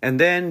 And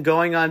then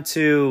going on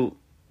to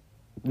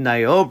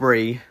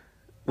Niobre,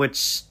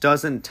 which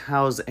doesn't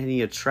house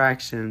any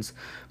attractions,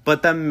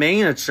 but the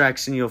main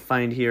attraction you'll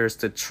find here is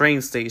the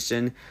train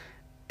station,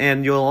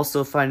 and you'll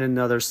also find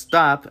another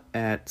stop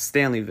at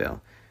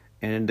Stanleyville.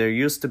 And there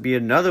used to be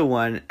another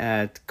one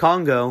at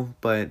Congo,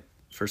 but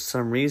for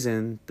some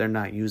reason, they're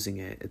not using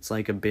it. It's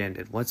like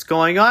abandoned. What's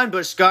going on,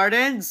 Busch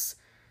Gardens?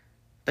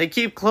 They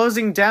keep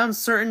closing down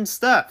certain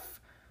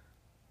stuff.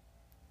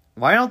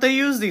 Why don't they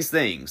use these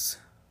things?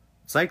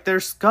 It's like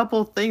there's a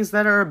couple things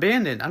that are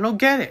abandoned. I don't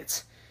get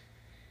it.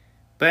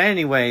 But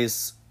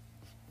anyways,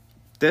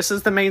 this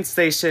is the main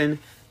station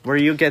where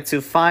you get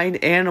to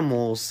find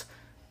animals,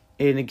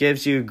 and it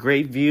gives you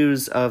great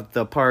views of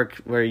the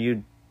park where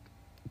you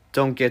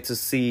don't get to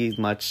see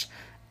much,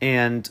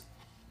 and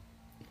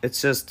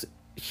it's just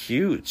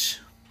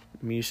huge.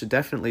 I mean, you should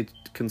definitely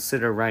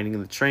consider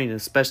riding the train,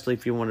 especially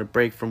if you want to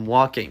break from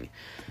walking.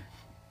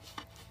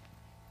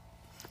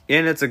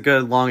 And it's a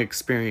good long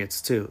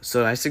experience too,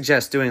 so I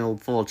suggest doing a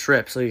full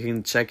trip so you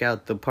can check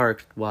out the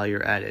park while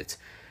you're at it.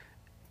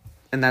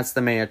 And that's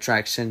the main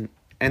attraction.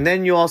 And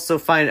then you also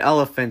find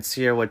elephants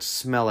here, which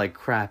smell like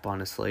crap,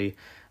 honestly.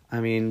 I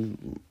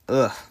mean,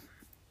 ugh.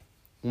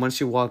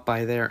 Once you walk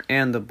by there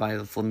and by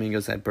the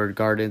flamingos at Bird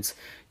Gardens,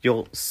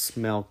 you'll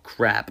smell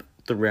crap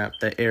throughout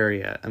the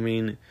area. I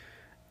mean,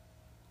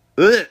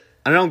 ugh,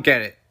 I don't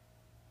get it.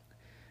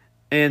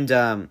 And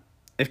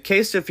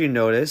if you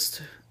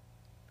noticed,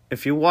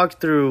 if you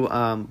walk through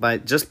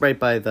just right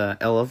by the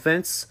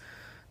elephants,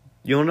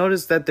 you'll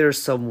notice that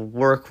there's some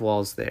work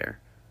walls there.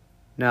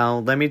 Now,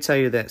 let me tell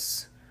you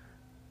this.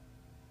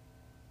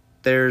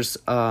 There's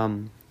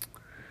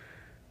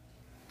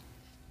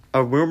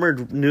a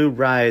rumored new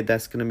ride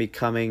that's going to be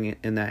coming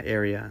in that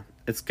area.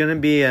 It's going to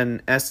be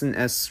an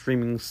S&S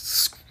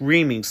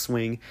screaming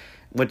swing,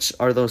 which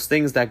are those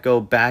things that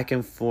go back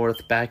and forth,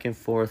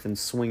 and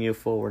swing you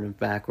forward and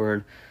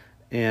backward.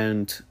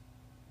 And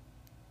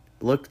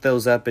look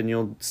those up and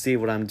you'll see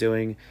what I'm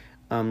doing.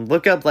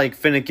 Look up like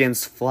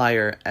Finnegan's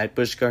Flyer at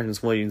Busch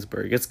Gardens,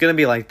 Williamsburg. It's going to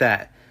be like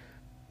that.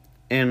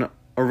 And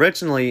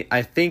originally,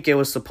 I think it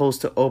was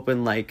supposed to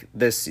open like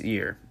this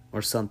year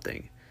or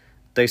something.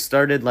 They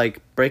started like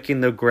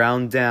breaking the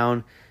ground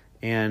down,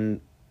 and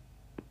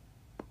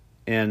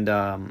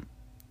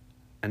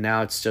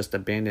now it's just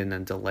abandoned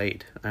and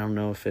delayed. I don't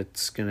know if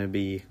it's gonna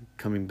be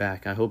coming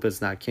back. I hope it's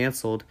not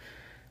canceled.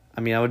 I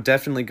mean, I would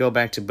definitely go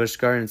back to Busch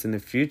Gardens in the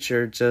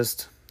future,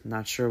 just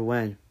not sure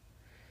when,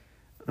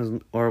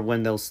 or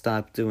when they'll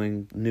stop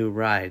doing new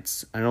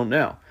rides. I don't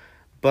know,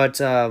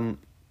 but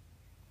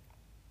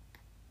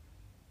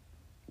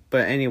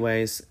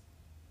anyways,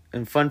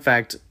 and fun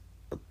fact.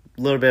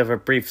 Little bit of a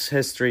brief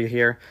history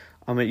here.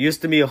 It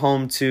used to be a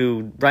home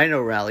to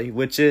Rhino Rally,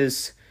 which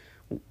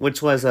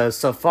was a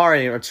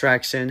safari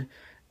attraction,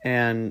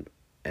 and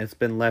it's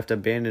been left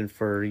abandoned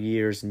for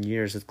years and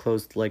years. It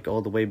closed like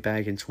all the way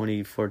back in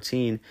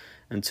 2014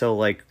 until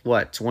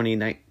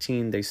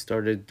 2019 they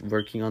started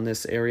working on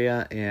this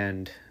area,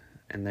 and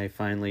they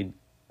finally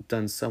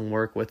done some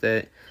work with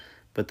it,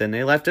 but then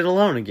they left it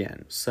alone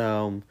again.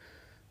 So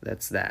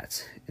That's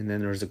that. And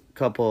then there's a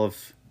couple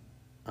of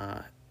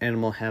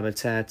animal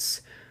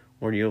habitats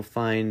where you'll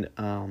find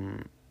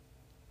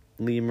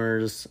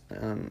lemurs,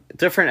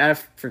 different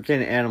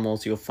African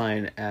animals you'll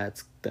find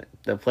at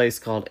the place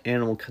called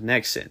Animal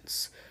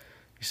Connections.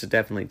 You should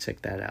definitely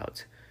check that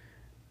out.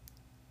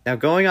 Now,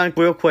 going on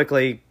real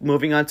quickly,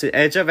 moving on to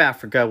Edge of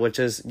Africa, which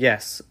is,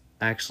 yes,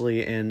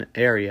 actually an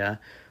area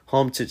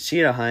home to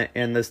Cheetah Hunt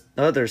and this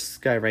other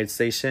skyride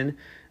station.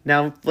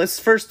 Now, let's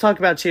first talk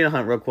about Cheetah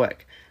Hunt real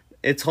quick.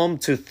 It's home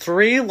to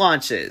 3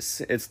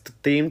 launches. It's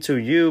themed to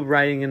you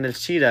riding in a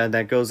cheetah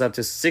that goes up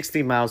to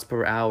 60 miles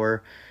per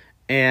hour,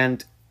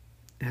 and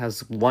it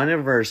has one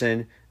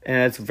inversion, and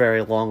it's a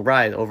very long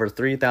ride, over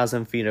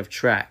 3,000 feet of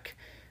track.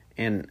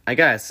 And I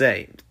gotta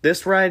say,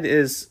 this ride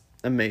is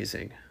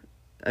amazing.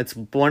 It's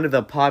one of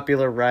the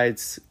popular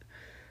rides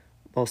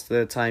most of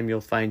the time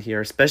you'll find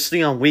here,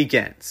 especially on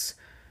weekends.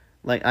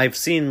 Like, I've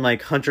seen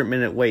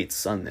 100-minute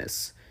waits on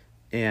this,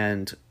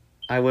 and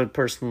I would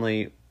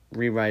personally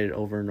rewrite it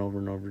over and over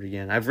and over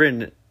again. I've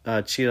ridden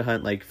Cheetah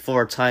Hunt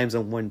 4 times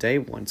in one day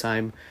one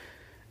time,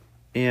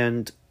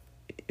 and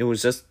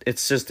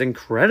it's just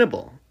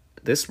incredible.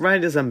 This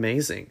ride is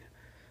amazing,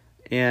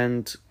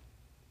 and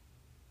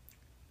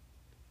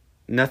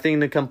nothing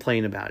to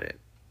complain about it.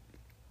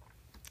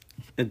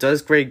 It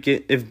does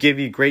give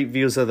you great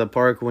views of the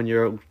park when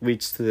you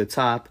reach to the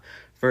top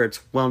for its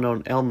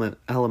well-known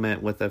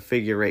element with a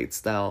figure 8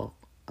 style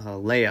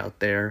layout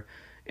there.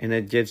 And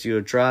it gives you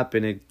a drop,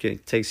 and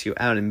it takes you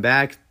out and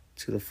back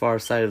to the far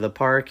side of the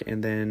park.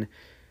 And then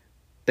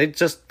they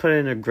just put it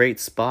in a great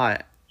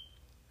spot.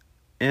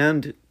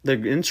 And the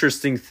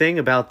interesting thing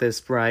about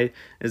this ride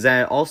is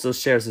that it also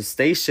shares a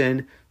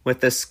station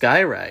with the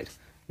Sky Ride.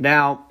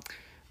 Now,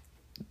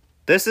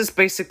 this is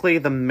basically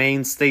the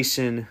main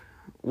station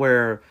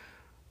and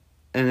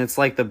it's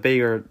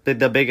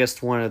the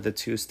biggest one of the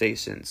 2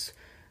 stations.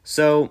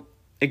 So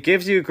it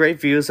gives you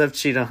great views of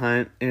Cheetah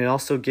Hunt, and it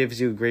also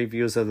gives you great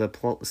views of the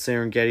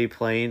Serengeti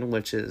Plain,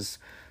 which is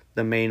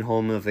the main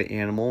home of the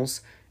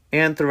animals.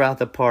 And throughout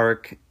the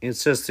park,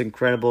 it's just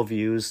incredible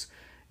views,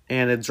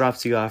 and it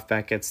drops you off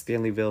back at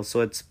Stanleyville.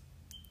 So it's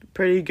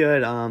pretty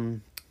good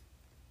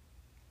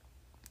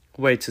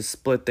way to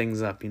split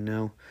things up,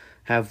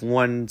 have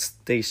one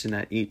station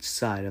at each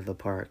side of the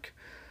park.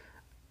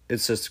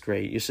 It's just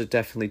great. You should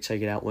definitely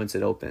check it out once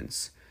it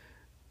opens.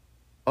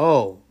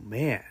 Oh,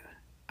 man.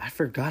 I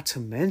forgot to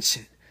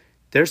mention.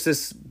 There's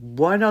this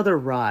one other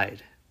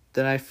ride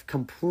that I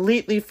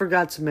completely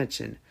forgot to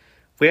mention.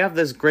 We have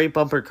this great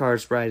bumper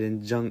cars ride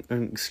in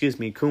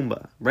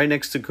Kumba, right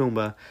next to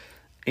Kumba.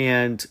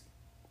 And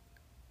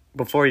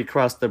before you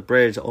cross the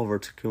bridge over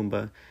to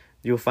Kumba,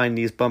 you'll find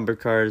these bumper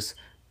cars.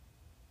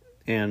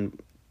 And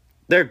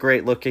they're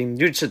great looking.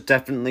 You should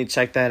definitely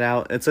check that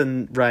out. It's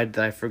a ride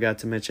that I forgot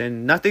to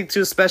mention. Nothing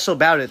too special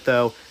about it,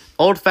 though.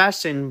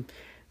 Old-fashioned,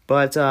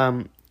 but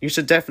you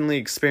should definitely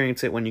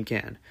experience it when you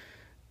can.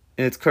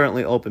 And it's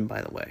currently open,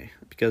 by the way,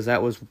 because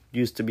that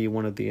used to be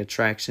one of the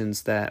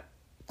attractions that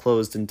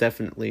closed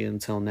indefinitely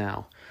until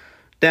now.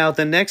 Now,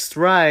 the next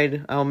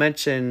ride I'll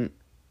mention,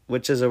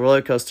 which is a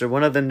roller coaster,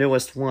 one of the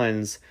newest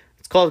ones,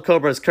 it's called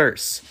Cobra's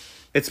Curse.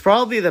 It's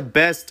probably the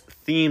best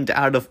themed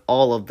out of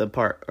all of the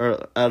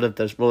out of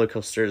the roller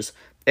coasters,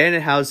 and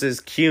it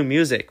houses Q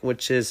music,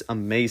 which is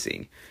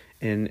amazing.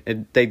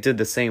 And they did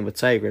the same with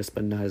Tigris,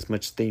 but not as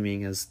much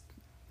theming as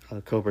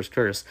Cobra's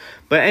Curse.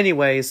 But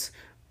anyways,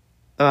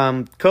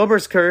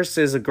 Cobra's Curse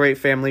is a great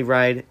family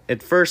ride.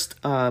 It first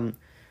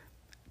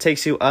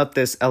takes you up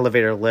this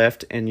elevator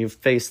lift, and you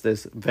face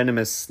this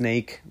venomous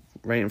snake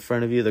right in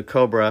front of you, the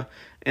cobra,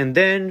 and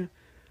then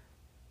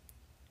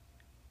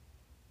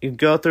you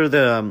go through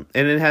and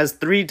it has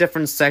 3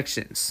 different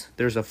sections.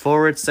 There's a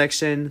forward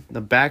section,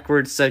 the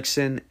backward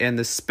section, and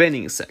the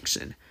spinning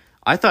section.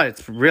 I thought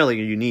it's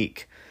really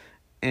unique.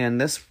 And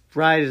this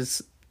ride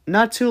is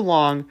not too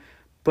long,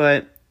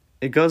 but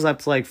it goes up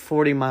to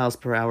 40 miles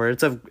per hour.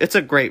 It's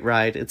a great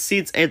ride. It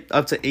seats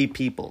up to 8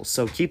 people.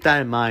 So keep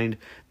that in mind,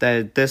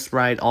 that this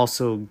ride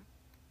also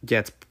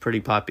gets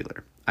pretty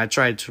popular. I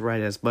tried to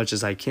ride as much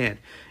as I can.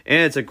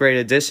 And it's a great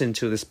addition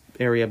to this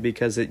area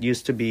because it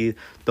used to be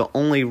the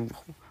only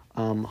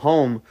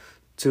home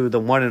to the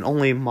one and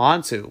only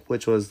Montu,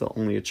 which was the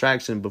only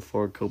attraction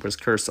before Cobra's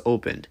Curse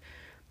opened.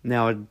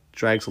 Now it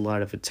drags a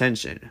lot of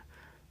attention.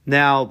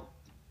 Now,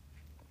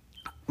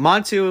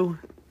 Montu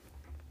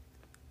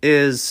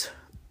is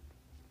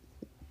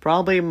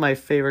probably my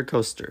favorite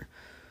coaster.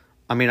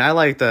 I mean, I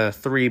like the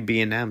 3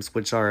 B&Ms,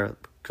 which are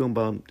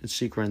Kumba,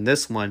 Shikra, and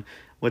this one,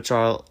 which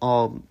are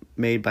all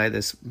made by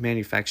this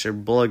manufacturer,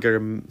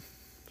 Bulliger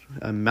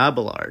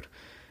Mabillard.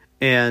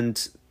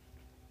 And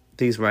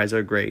these rides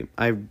are great.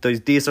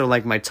 These are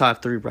my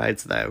top 3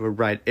 rides that I would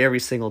ride every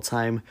single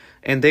time,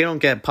 and they don't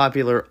get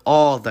popular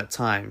all the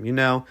time,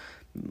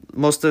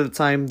 Most of the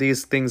time,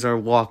 these things are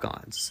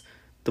walk-ons.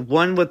 The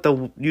one with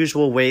the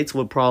usual weights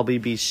would probably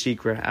be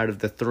Shikra out of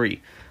the 3.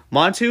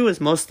 Montu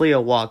is mostly a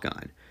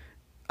walk-on.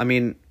 I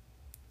mean,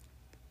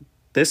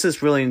 this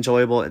is really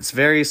enjoyable. It's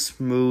very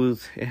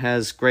smooth. It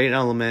has great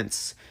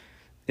elements.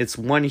 It's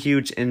one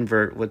huge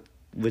invert,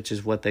 which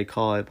is what they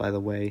call it, by the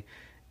way,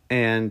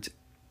 and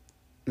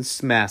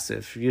it's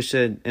massive. You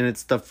should, and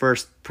it's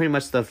pretty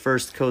much the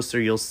first coaster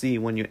you'll see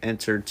when you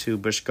enter to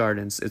Busch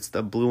Gardens. It's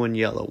the blue and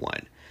yellow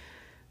one,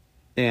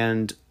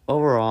 and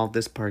overall,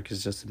 this park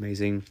is just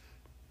amazing.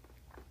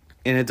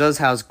 And it does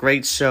house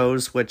great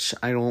shows, which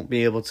I won't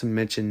be able to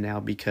mention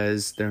now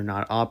because they're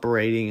not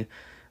operating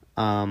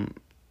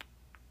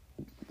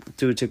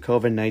due to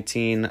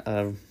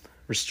COVID-19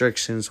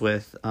 restrictions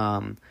with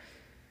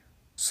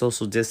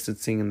social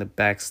distancing in the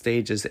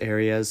backstages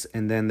areas.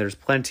 And then there's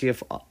plenty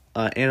of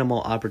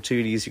animal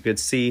opportunities you could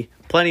see,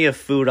 plenty of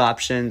food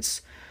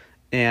options,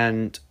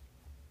 and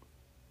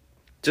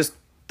just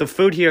the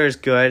food here is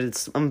good.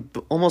 It's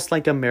almost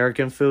like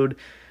American food,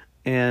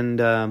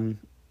 and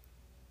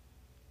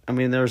I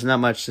mean, there's not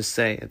much to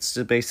say. It's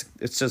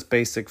just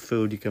basic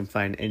food you can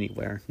find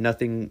anywhere.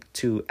 Nothing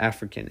too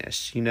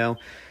African-ish, you know?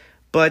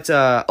 But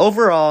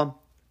overall,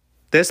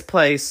 this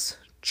place,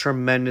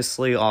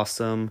 tremendously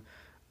awesome.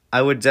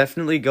 I would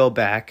definitely go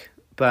back,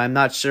 but I'm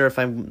not sure if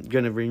I'm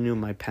going to renew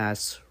my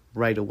pass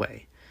right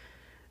away.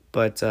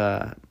 But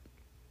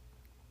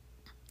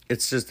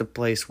it's just a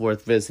place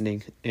worth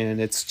visiting,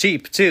 and it's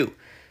cheap, too.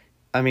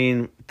 I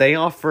mean, they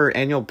offer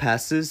annual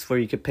passes where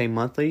you could pay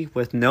monthly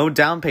with no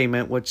down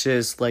payment, which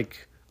is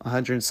like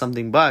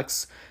 $100-something.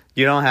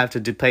 You don't have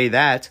to pay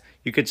that.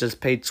 You could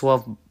just pay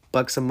 $12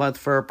 a month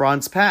for a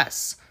bronze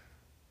pass.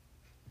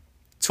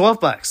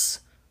 $12.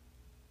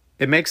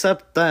 It makes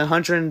up the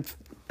 100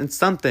 and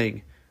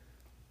something,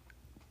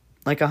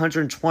 like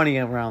 120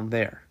 around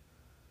there,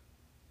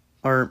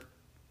 or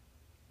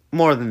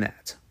more than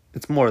that.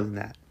 It's more than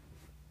that.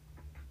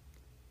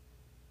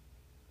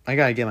 I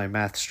gotta get my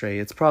math straight.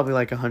 It's probably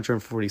like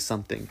 140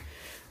 something.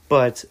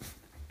 But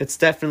it's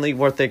definitely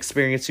worth the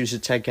experience. You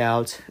should check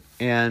out.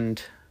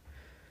 And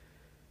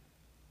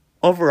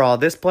overall,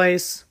 this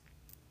place,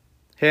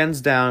 hands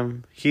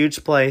down,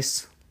 huge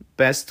place.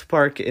 Best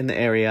park in the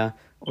area.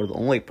 Or the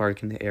only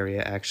park in the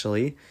area,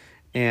 actually.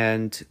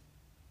 And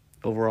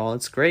overall,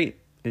 it's great.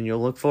 And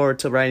you'll look forward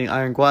to riding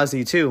Iron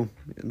Gwazi, too.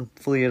 And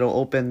hopefully, it'll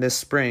open this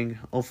spring.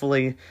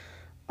 Hopefully,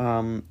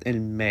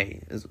 in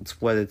May is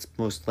what it's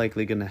most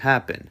likely going to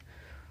happen.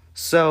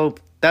 So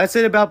that's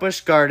it about Busch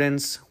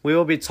Gardens. We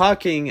will be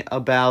talking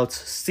about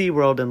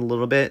SeaWorld in a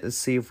little bit and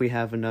see if we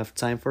have enough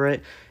time for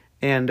it.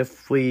 And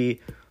if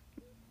we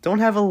don't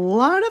have a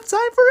lot of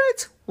time for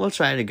it, we'll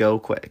try to go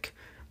quick.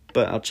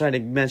 But I'll try to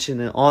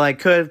mention all I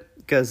could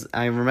because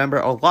I remember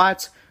a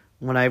lot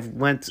when I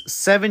went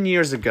 7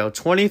 years ago,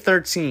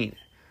 2013.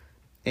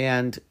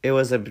 And it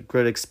was a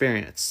good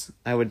experience.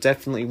 I would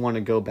definitely want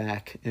to go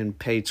back and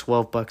pay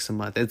 $12 a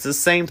month. It's the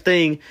same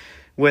thing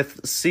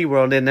with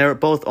SeaWorld, and they're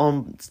both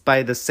owned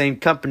by the same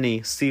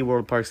company,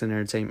 SeaWorld Parks and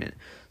Entertainment.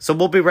 So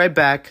we'll be right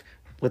back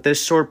with this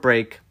short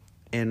break,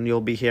 and you'll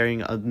be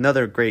hearing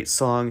another great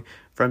song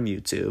from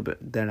YouTube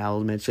that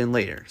I'll mention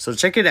later. So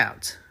check it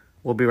out.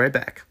 We'll be right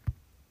back.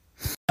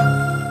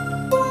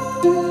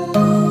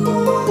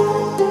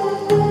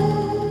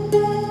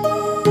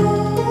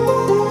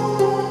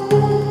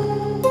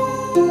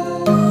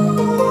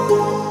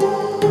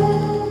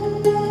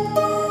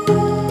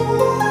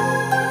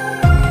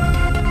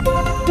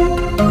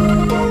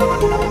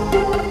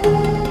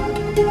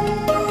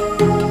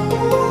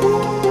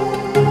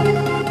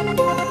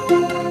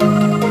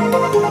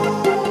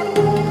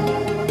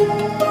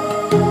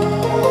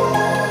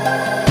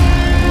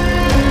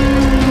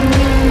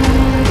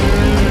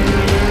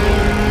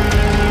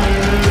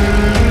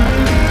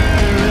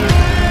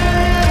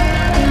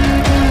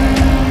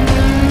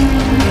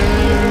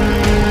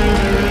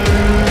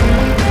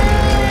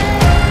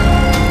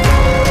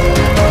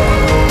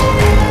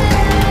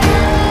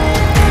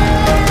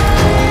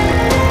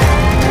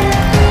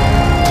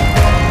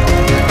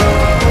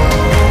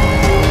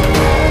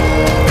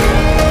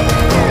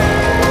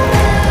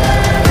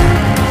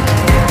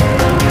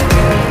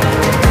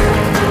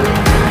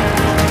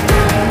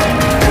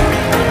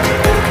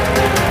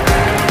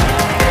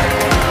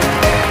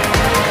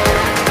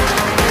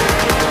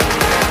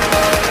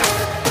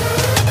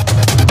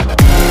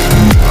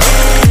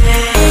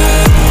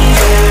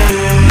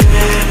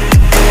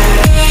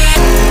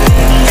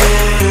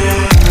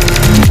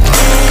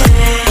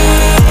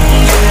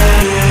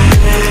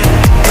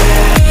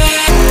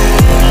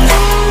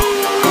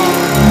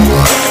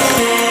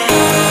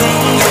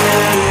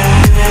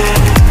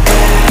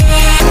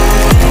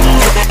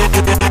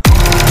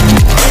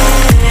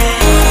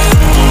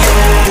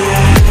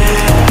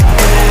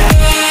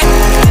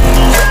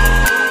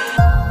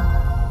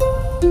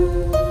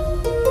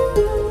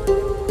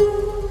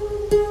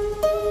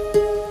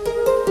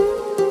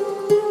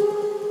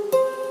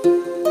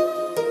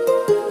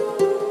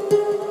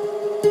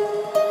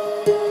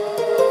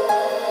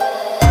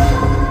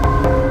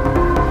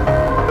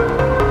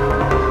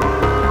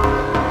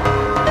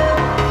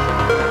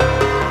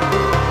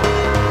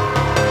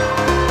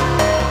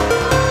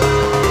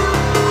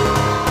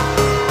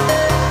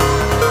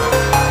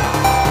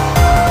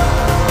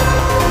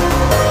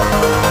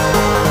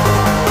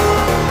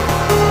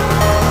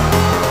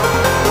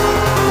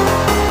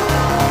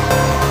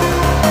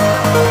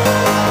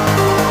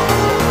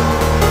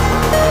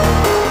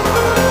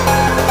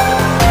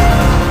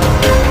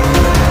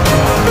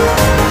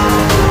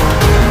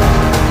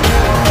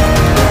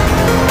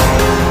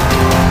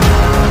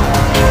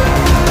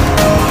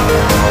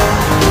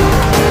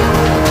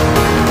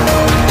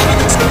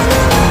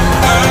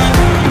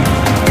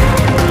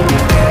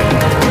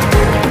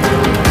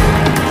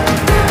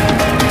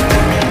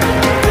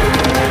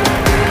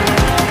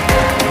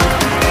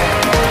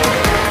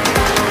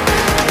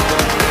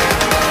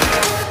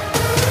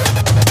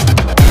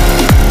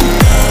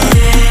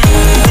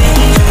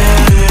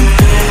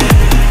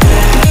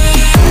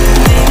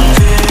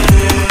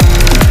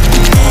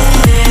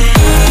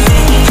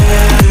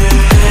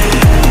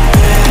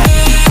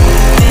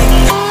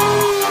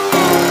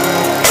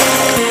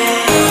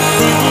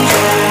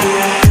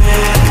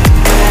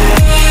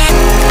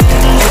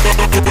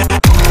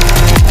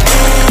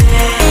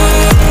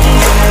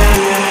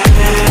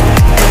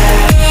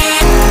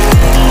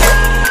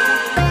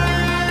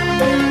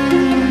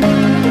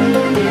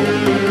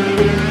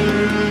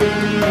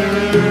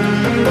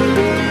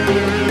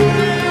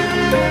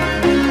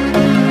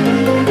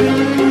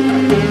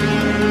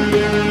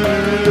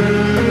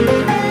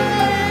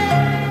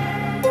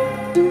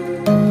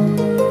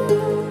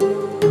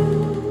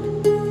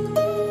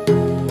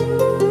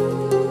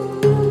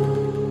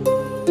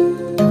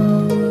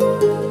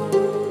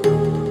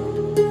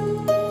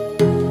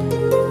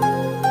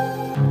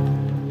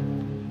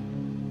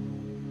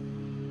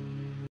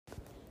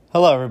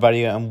 Hello,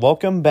 everybody, and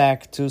welcome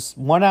back to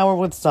 1 Hour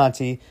with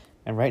Santy.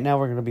 And right now,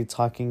 we're going to be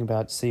talking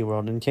about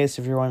SeaWorld. In case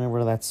if you're wondering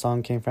where that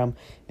song came from,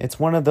 it's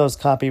one of those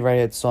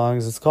copyrighted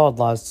songs. It's called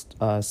Lost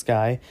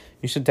Sky.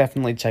 You should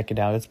definitely check it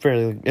out.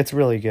 It's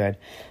really good.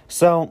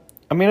 So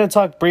I'm going to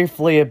talk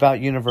briefly about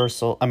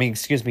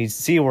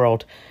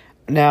SeaWorld.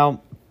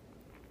 Now,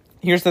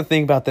 here's the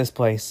thing about this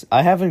place.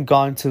 I haven't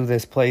gone to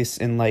this place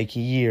in like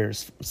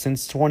years,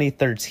 since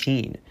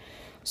 2013.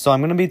 So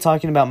I'm going to be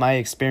talking about my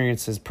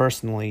experiences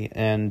personally,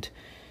 and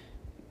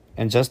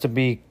just to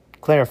be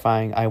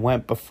clarifying, I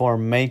went before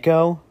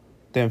Mako,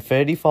 the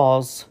Infinity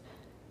Falls,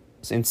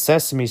 in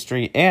Sesame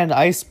Street, and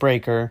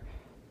Icebreaker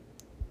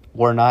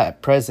were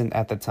not present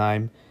at the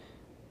time,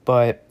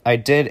 but I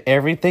did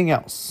everything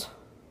else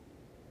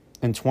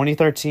in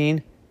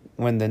 2013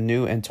 when the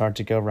new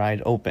Antarctica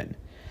ride opened.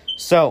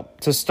 So,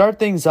 to start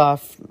things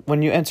off,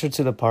 when you enter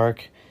to the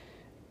park,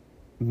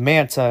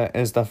 Manta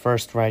is the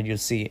first ride you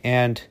see,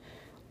 and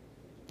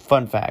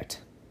fun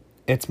fact,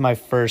 it's my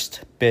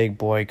first big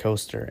boy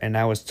coaster, and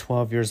I was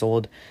 12 years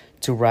old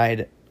to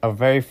ride a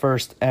very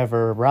first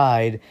ever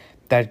ride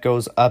that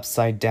goes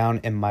upside down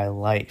in my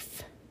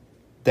life.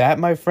 That,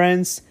 my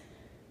friends,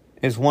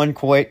 is one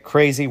quite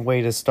crazy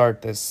way to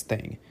start this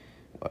thing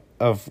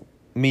of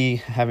me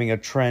having a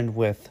trend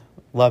with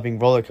loving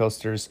roller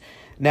coasters.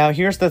 Now,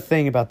 here's the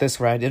thing about this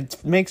ride.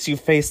 It makes you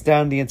face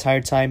down the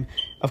entire time.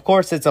 Of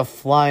course, it's a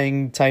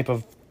flying type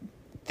of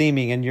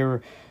theming, and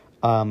you're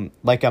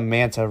like a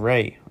manta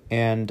ray,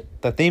 and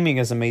the theming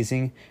is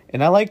amazing.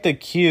 And I like the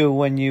queue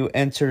when you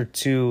enter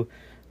through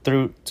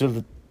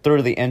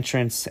the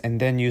entrance, and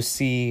then you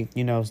see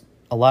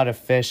a lot of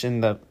fish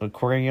in the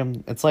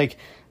aquarium.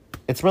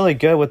 It's really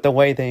good with the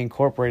way they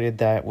incorporated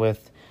that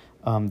with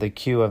the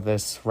queue of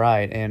this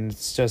ride, and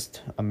it's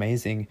just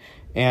amazing.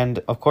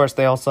 And of course,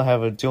 they also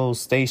have a dual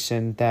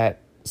station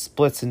that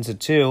splits into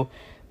two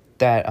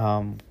that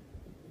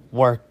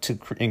work to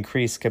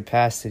increase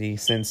capacity,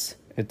 since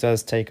it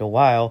does take a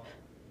while,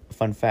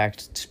 fun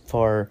fact,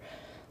 for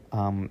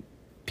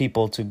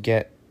people to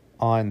get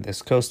on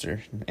this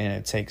coaster, and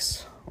it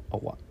takes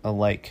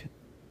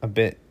a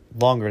bit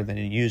longer than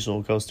a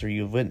usual coaster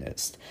you've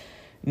witnessed.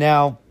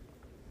 Now,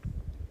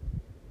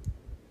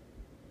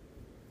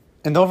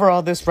 and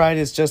overall, this ride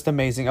is just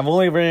amazing. I've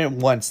only ridden it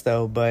once,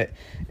 though, but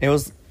it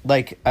was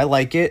I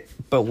like it,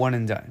 but one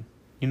and done.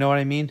 You know what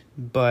I mean?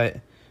 But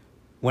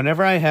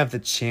whenever I have the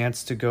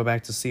chance to go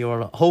back to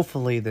SeaWorld,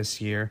 hopefully this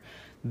year,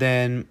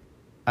 then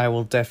I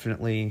will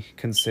definitely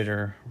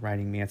consider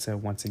riding Manta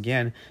once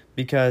again,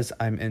 because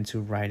I'm into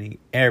riding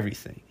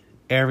everything.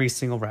 Every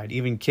single ride.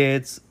 Even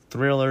kids,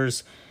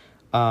 thrillers.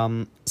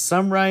 Some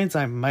rides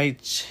I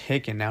might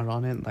chicken out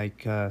on it,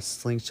 like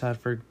Slingshot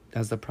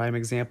as the prime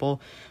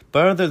example.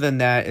 But other than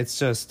that, it's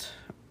just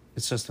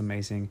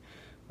amazing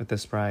with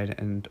this ride,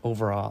 and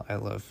overall I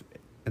love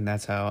it. And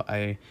that's how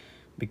I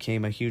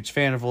became a huge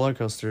fan of roller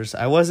coasters.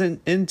 I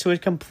wasn't into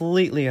it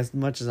completely as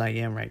much as I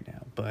am right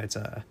now, but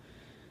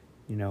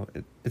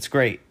it's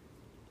great.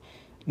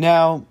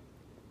 Now,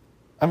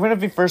 I'm going to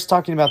be first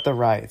talking about the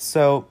rides.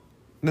 So,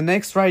 the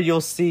next ride you'll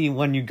see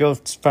when you go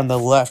from the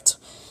left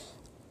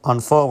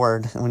on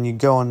forward, when you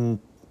go in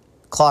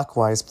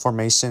clockwise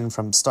formation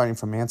starting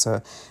from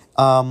Manta,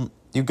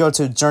 you go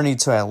to Journey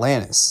to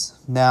Atlantis.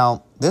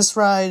 Now, this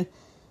ride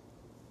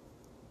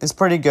is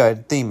pretty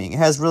good theming. It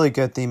has really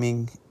good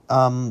theming.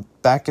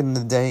 Back in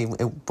the day,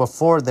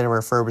 before the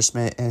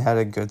refurbishment, it had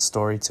a good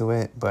story to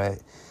it, but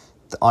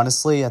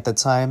honestly, at the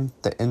time,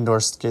 the indoor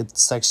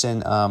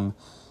section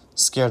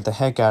scared the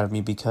heck out of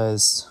me,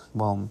 because,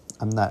 well,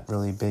 I'm not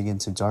really big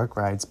into dark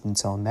rides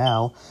until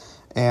now,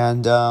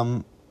 and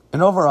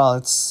overall,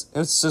 it's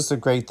just a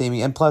great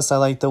theming, and plus, I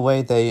like the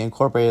way they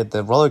incorporated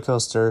the roller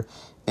coaster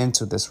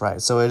into this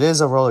ride. So it is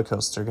a roller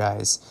coaster,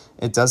 guys.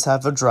 It does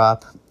have a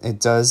drop.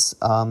 It does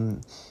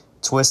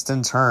twist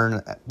and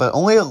turn, but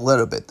only a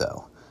little bit,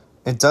 though.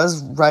 It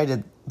does ride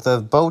it.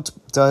 The boat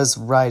does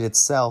ride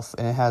itself,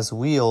 and it has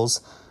wheels,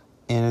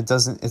 and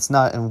it's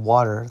not in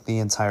water the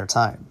entire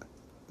time.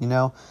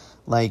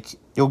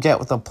 You'll get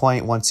with a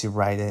point once you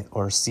ride it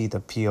or see the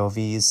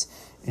POVs,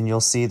 and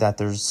you'll see that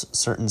there's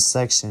certain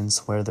sections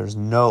where there's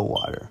no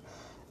water.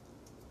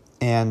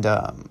 And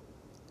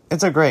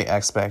it's a great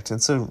aspect.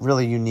 It's a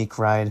really unique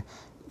ride.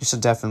 You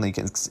should definitely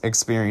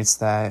experience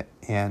that,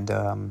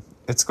 and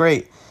it's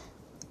great.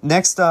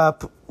 Next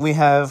up, we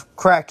have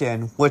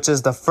Kraken, which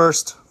is the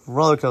first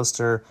roller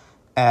coaster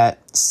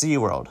at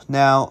SeaWorld.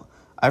 Now,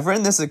 I've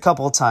ridden this a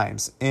couple of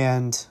times,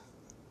 and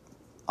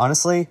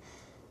honestly,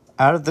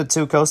 out of the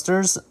two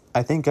coasters,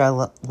 I think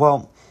I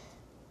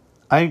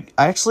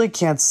actually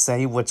can't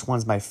say which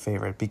one's my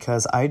favorite,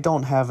 because I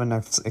don't have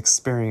enough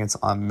experience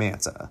on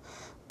Manta.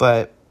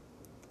 But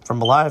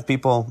from a lot of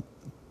people,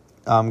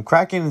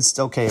 Kraken is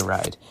still okay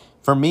ride.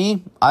 For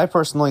me, I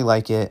personally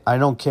like it. I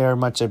don't care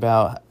much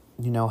about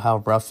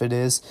how rough it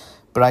is,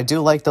 but I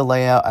do like the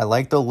layout. I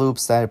like the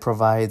loops that it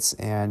provides,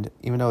 and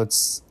even though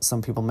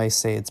some people may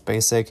say it's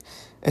basic,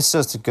 it's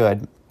just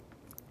good.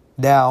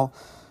 Now,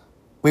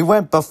 we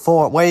went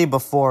way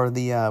before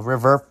the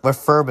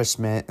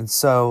refurbishment, and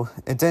so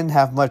it didn't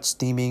have much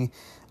steaming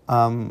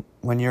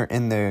when you're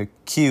in the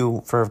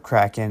queue for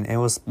Kraken. It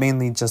was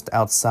mainly just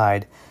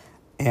outside,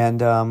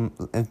 and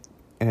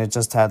it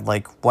just had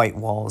like white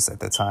walls at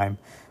the time.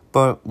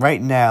 But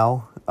right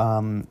now,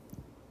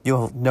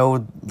 you'll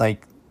know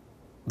like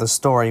the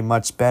story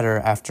much better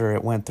after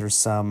it went through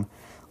some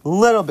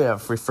little bit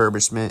of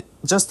refurbishment,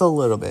 just a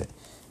little bit.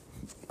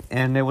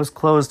 And it was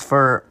closed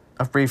for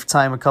a brief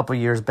time a couple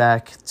years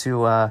back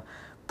to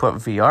put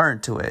VR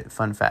into it,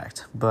 fun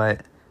fact.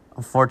 But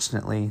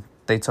unfortunately,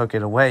 they took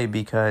it away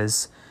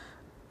because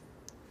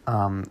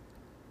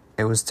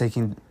it was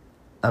taking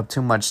up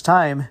too much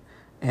time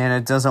and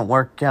it doesn't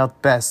work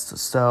out best.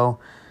 So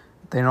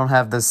they don't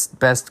have this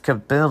best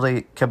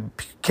capability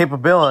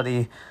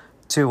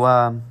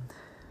to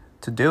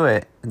do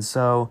it. And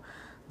so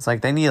it's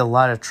like they need a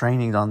lot of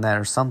training on that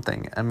or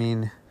something. I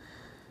mean,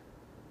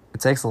 it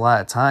takes a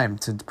lot of time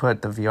to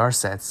put the VR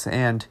sets,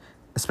 and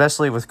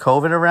especially with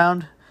COVID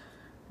around,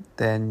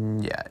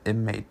 then yeah, it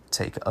may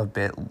take a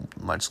bit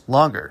much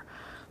longer.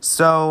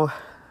 So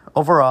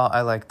overall,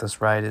 I like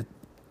this ride,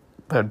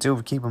 but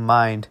do keep in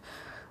mind,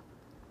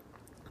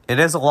 it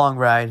is a long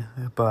ride,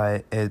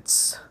 but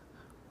it's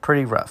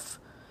pretty rough.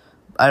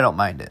 I don't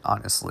mind it,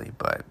 honestly,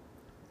 but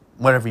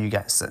whatever you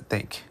guys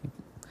think.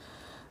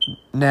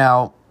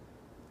 Now,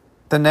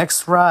 the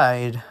next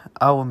ride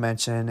I will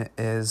mention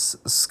is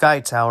Sky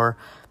Tower.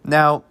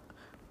 Now,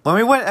 when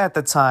we went at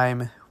the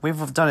time,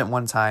 we've done it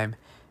one time.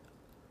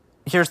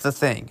 Here's the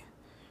thing.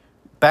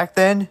 Back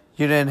then,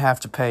 you didn't have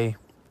to pay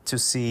to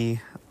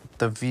see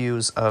the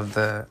views of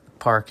the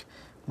park,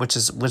 which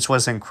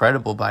was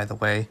incredible, by the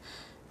way.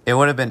 It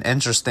would have been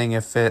interesting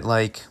if it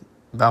like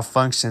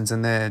malfunctions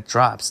and then it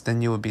drops,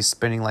 then you would be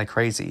spinning like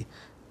crazy.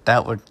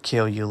 That would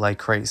kill you like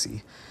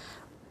crazy.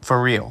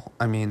 For real.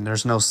 I mean,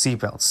 there's no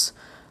seatbelts.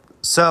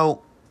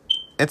 So,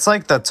 it's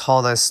like the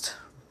tallest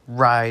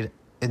ride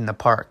in the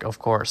park, of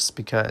course,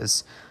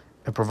 because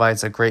it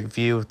provides a great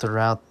view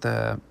throughout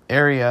the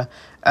area.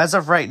 As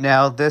of right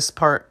now, this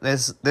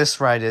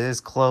ride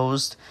is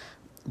closed,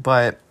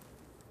 but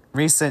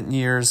recent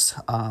years,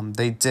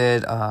 they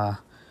did have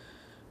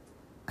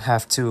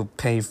to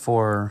pay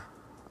for,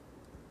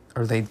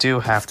 or they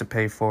do have to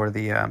pay for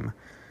the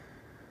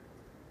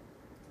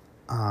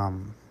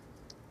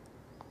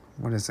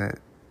what is it?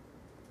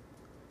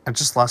 I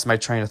just lost my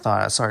train of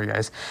thought. Sorry,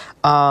 guys.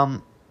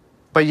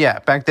 But yeah,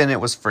 back then it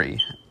was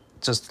free.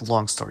 Just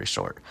long story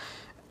short.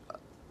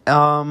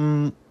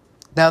 Now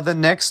the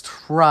next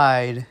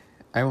ride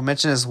I will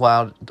mention is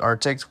Wild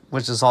Arctic,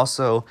 which is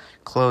also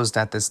closed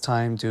at this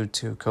time due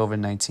to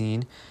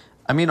COVID-19.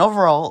 I mean,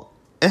 overall,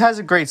 it has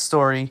a great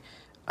story.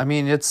 I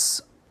mean,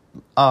 it's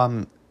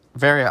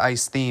very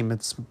ice theme.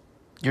 It's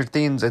your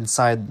themes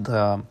inside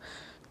the.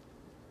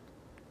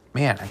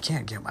 Man, I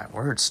can't get my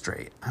words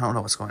straight. I don't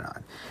know what's going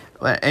on.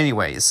 But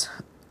anyways,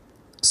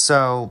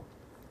 so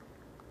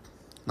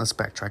let's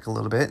backtrack a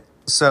little bit.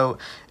 So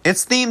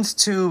it's themed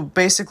to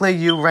basically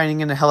you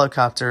riding in a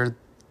helicopter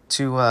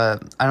to, I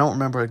don't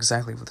remember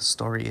exactly what the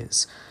story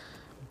is,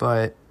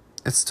 but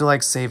it's to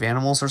like save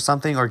animals or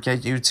something, or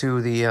get you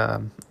to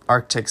the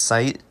Arctic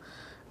site.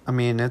 I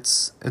mean,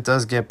 it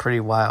does get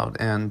pretty wild,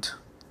 and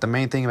the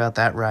main thing about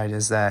that ride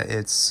is that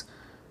it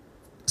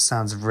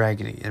sounds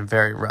raggedy and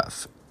very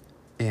rough,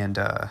 and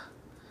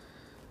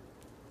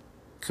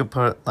could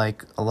put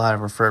like a lot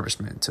of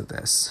refurbishment to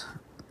this,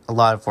 a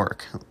lot of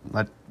work,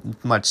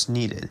 much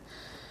needed,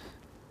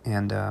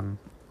 and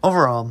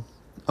overall,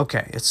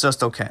 okay, it's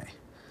just okay.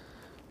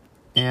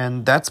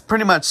 And that's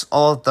pretty much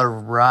all of the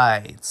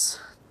rides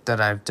that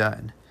I've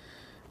done.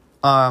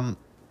 Now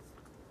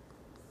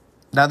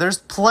there's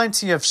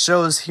plenty of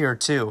shows here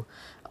too,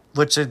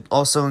 which would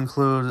also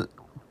include,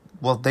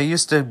 well, they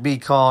used to be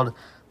called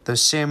the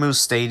Shamu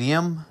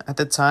Stadium at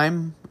the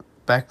time,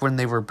 back when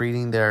they were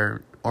breeding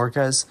their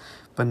orcas,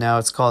 but now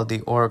it's called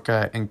the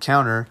Orca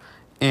Encounter,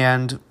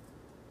 and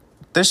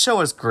this show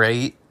is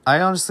great. I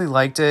honestly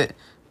liked it.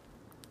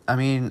 I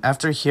mean,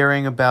 after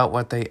hearing about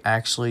what they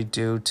actually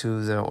do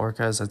to the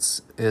orcas,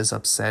 it is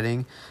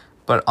upsetting,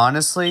 but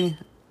honestly,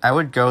 I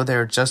would go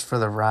there just for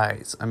the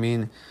rides. I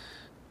mean,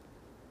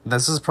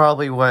 this is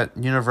probably what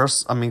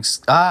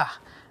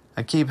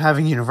I keep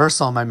having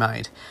Universal on my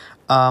mind.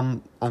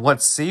 What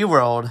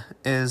SeaWorld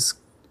is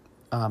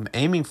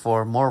aiming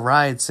for, more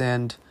rides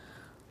and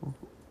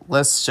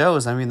less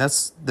shows. I mean,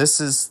 this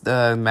is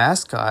the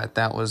mascot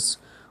that was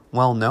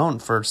well known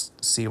for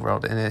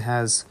SeaWorld, and it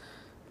has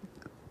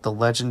the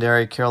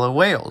legendary killer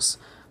whales.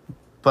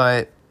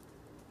 But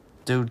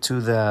due to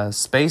the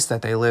space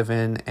that they live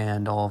in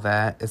and all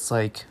that, it's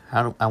like,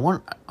 I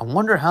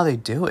wonder how they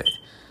do it.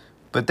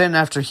 But then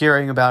after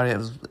hearing about it,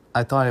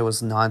 I thought it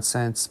was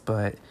nonsense,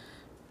 but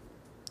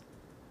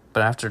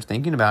after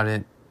thinking about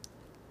it,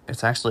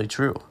 it's actually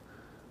true.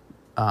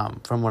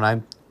 From what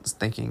I'm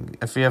thinking,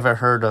 if you ever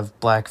heard of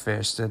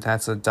Blackfish,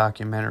 that's a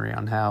documentary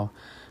on how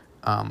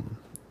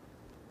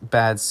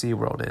bad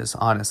SeaWorld is,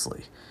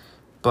 honestly.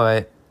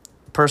 But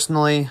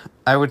personally,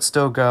 I would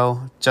still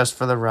go just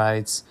for the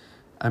rides.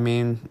 I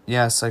mean,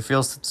 yes, I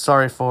feel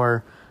sorry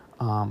for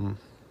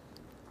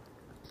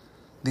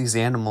these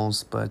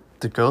animals, but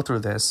to go through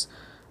this,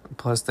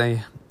 plus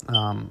they,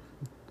 I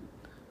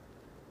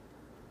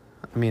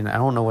mean, I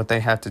don't know what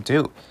they have to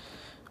do,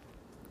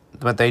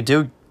 but they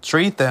do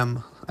treat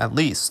them at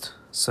least.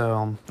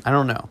 So I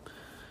don't know.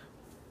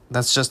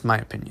 That's just my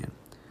opinion.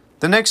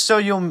 The next show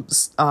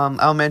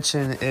I'll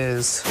mention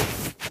is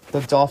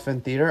the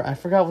Dolphin Theater. I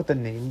forgot what the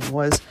name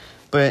was,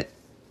 but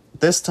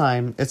this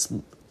time it's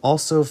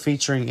also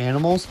featuring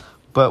animals,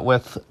 but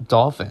with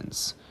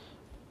dolphins.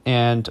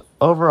 And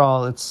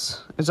overall,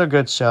 it's a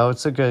good show.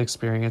 It's a good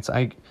experience.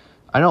 I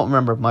don't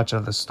remember much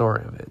of the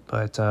story of it,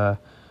 but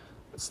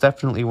it's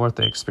definitely worth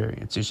the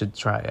experience. You should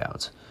try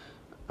out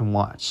and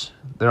watch.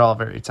 They're all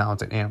very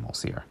talented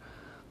animals here.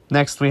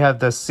 Next, we have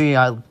the sea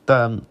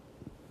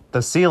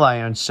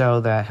lion show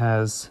that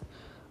has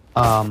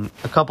a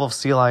couple of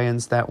sea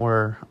lions that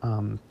were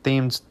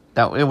themed.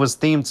 That it was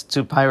themed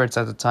to pirates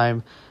at the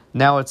time.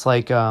 Now it's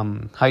like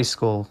high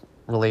school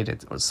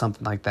related or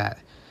something like that.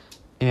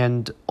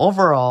 And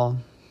overall,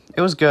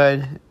 it was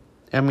good.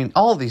 I mean,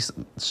 all of these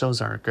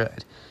shows are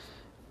good.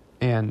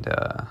 And,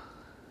 I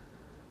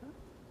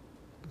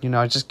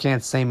just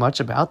can't say much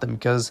about them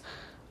because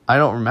I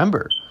don't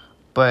remember.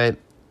 But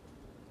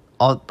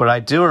I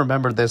do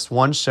remember this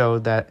one show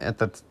that at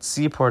the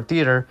Seaport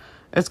Theater,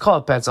 it's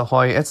called Pets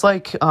Ahoy. It's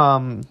like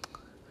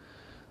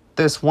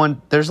this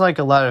one, there's like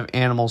a lot of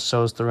animal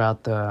shows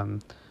throughout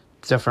the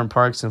different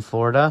parks in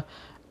Florida.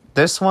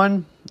 This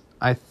one,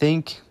 I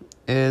think,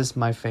 is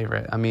my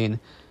favorite. I mean,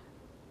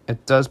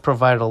 it does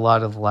provide a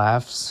lot of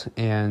laughs,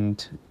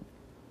 and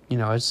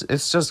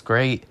it's just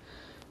great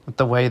with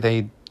the way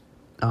they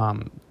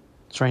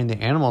train the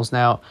animals.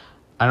 Now,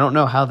 I don't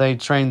know how they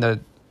train the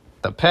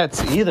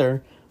pets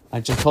either. I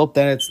just hope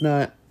that it's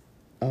not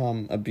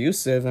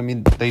abusive. I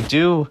mean, they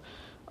do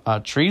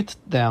treat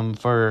them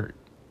for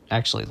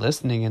actually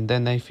listening, and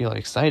then they feel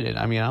excited.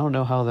 I mean, I don't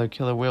know how the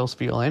killer whales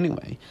feel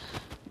anyway.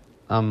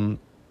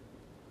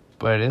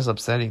 But it is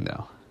upsetting,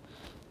 though,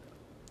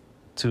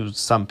 to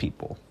some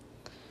people.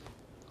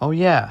 Oh,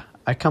 yeah,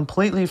 I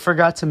completely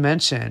forgot to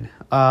mention.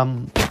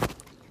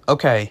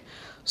 Okay,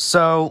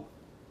 so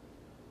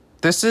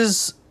this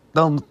is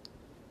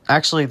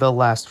actually the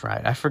last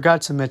ride. I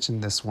forgot to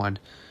mention this one,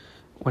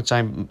 which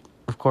I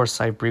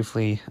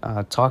briefly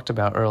talked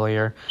about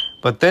earlier.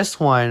 But this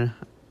one,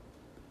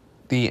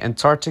 the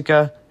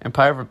Antarctica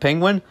Empire of a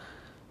Penguin,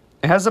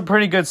 it has a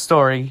pretty good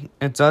story.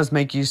 It does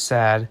make you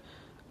sad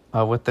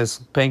with this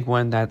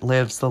penguin that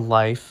lives the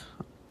life,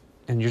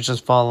 and you're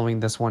just following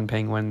this one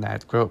penguin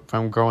that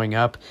from growing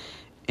up.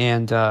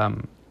 And,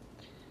 I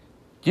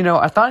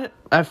thought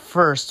at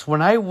first,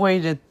 when I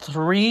waited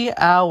 3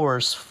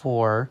 hours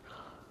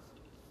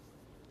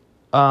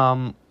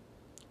I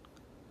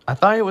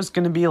thought it was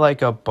going to be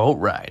like a boat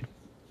ride.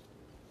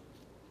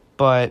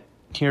 But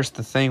here's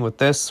the thing with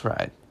this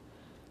ride.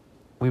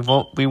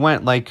 We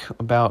went like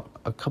about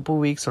a couple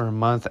weeks or a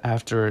month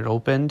after it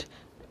opened,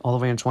 all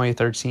the way in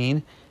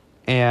 2013.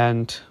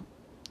 And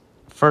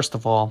first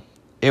of all,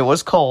 it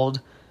was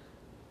cold.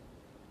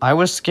 I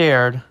was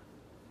scared.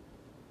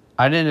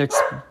 I didn't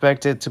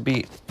expect it to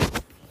be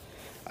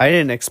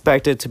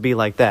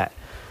like that.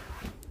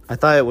 I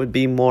thought it would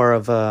be more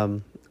of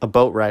a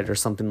boat ride or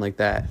something like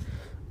that.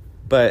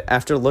 But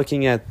after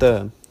looking at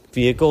the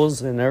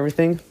vehicles and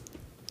everything,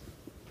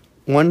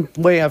 one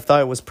way I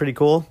thought it was pretty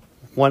cool.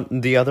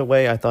 The other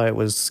way I thought it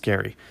was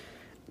scary.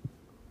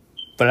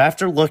 But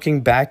after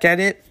looking back at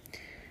it,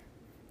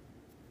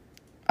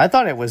 I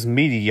thought it was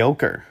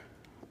mediocre.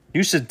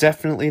 You should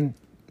definitely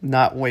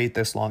not wait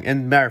this long.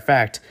 And matter of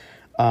fact,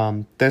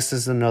 this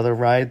is another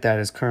ride that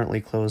is currently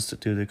closed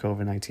due to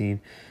COVID-19.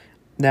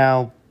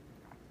 Now,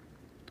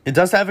 it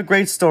does have a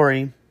great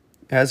story.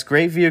 It has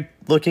great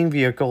looking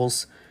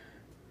vehicles.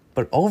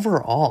 But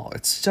overall,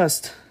 it's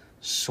just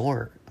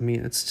short. I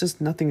mean, it's just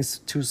nothing is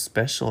too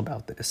special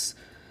about this.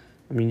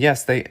 I mean,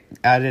 yes, they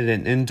added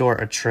an indoor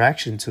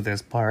attraction to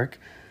this park.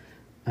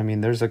 I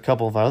mean, there's a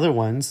couple of other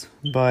ones,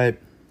 but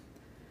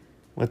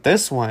with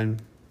this one,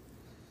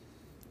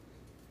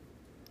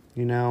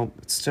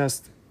 it's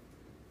just,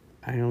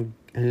 I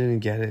didn't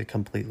get it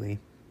completely.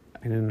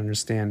 I didn't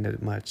understand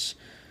it much.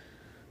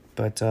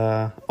 But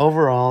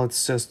overall,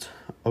 it's just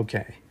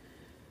okay.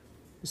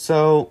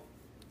 So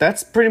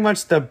that's pretty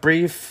much the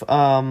brief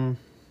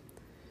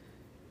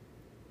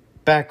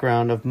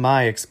background of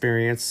my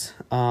experience.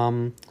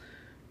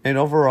 And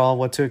overall,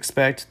 what to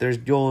expect.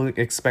 You'll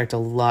expect a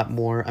lot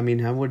more. I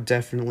mean, I would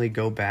definitely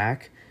go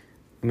back.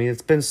 I mean,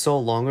 it's been so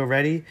long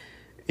already.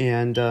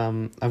 And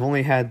I've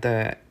only had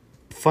the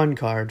fun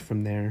card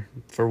from there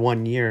for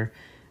 1 year.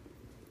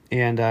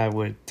 And I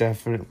would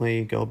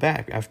definitely go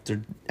back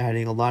after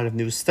adding a lot of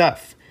new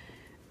stuff.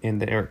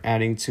 And they're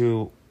adding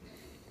to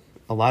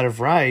a lot of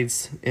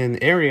rides in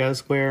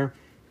areas where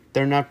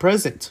they're not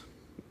present.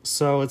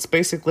 So it's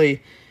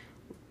basically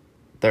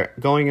they're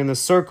going in the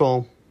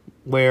circle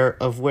where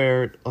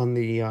on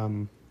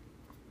the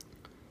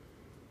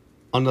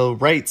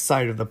right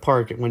side of the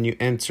park when you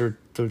enter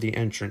through the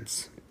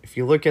entrance, If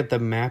you look at the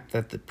map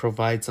that it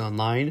provides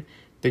online,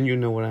 then you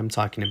know what I'm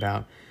talking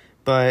about.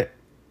 But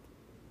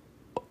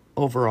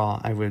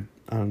overall, I would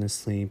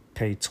honestly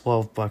pay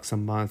 $12 a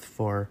month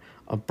for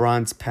a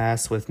bronze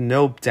pass with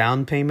no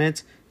down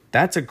payment.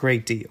 That's a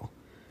great deal.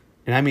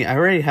 And I mean, I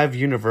already have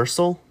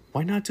Universal.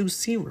 Why not do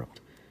SeaWorld?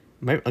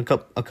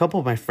 A couple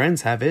of my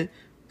friends have it,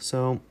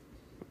 so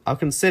I'll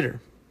consider.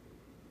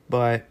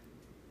 But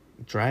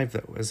drive,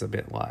 though, is a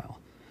bit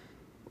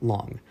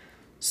long.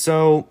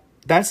 So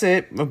that's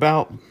it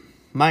about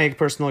my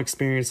personal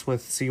experience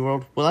with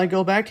SeaWorld. Will I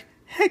go back?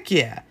 Heck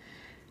yeah.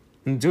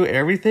 And do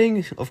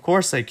everything? Of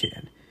course I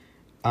can.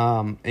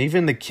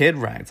 Even the kid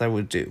rides I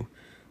would do.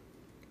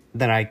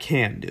 That I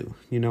can do.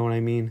 You know what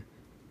I mean?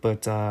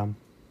 But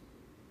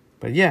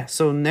yeah,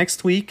 so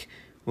next week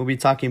we'll be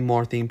talking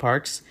more theme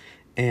parks.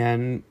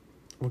 And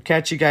we'll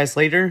catch you guys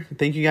later.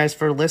 Thank you guys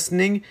for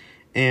listening.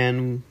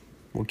 And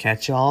we'll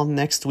catch y'all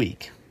next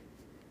week.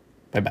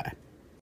 Bye-bye.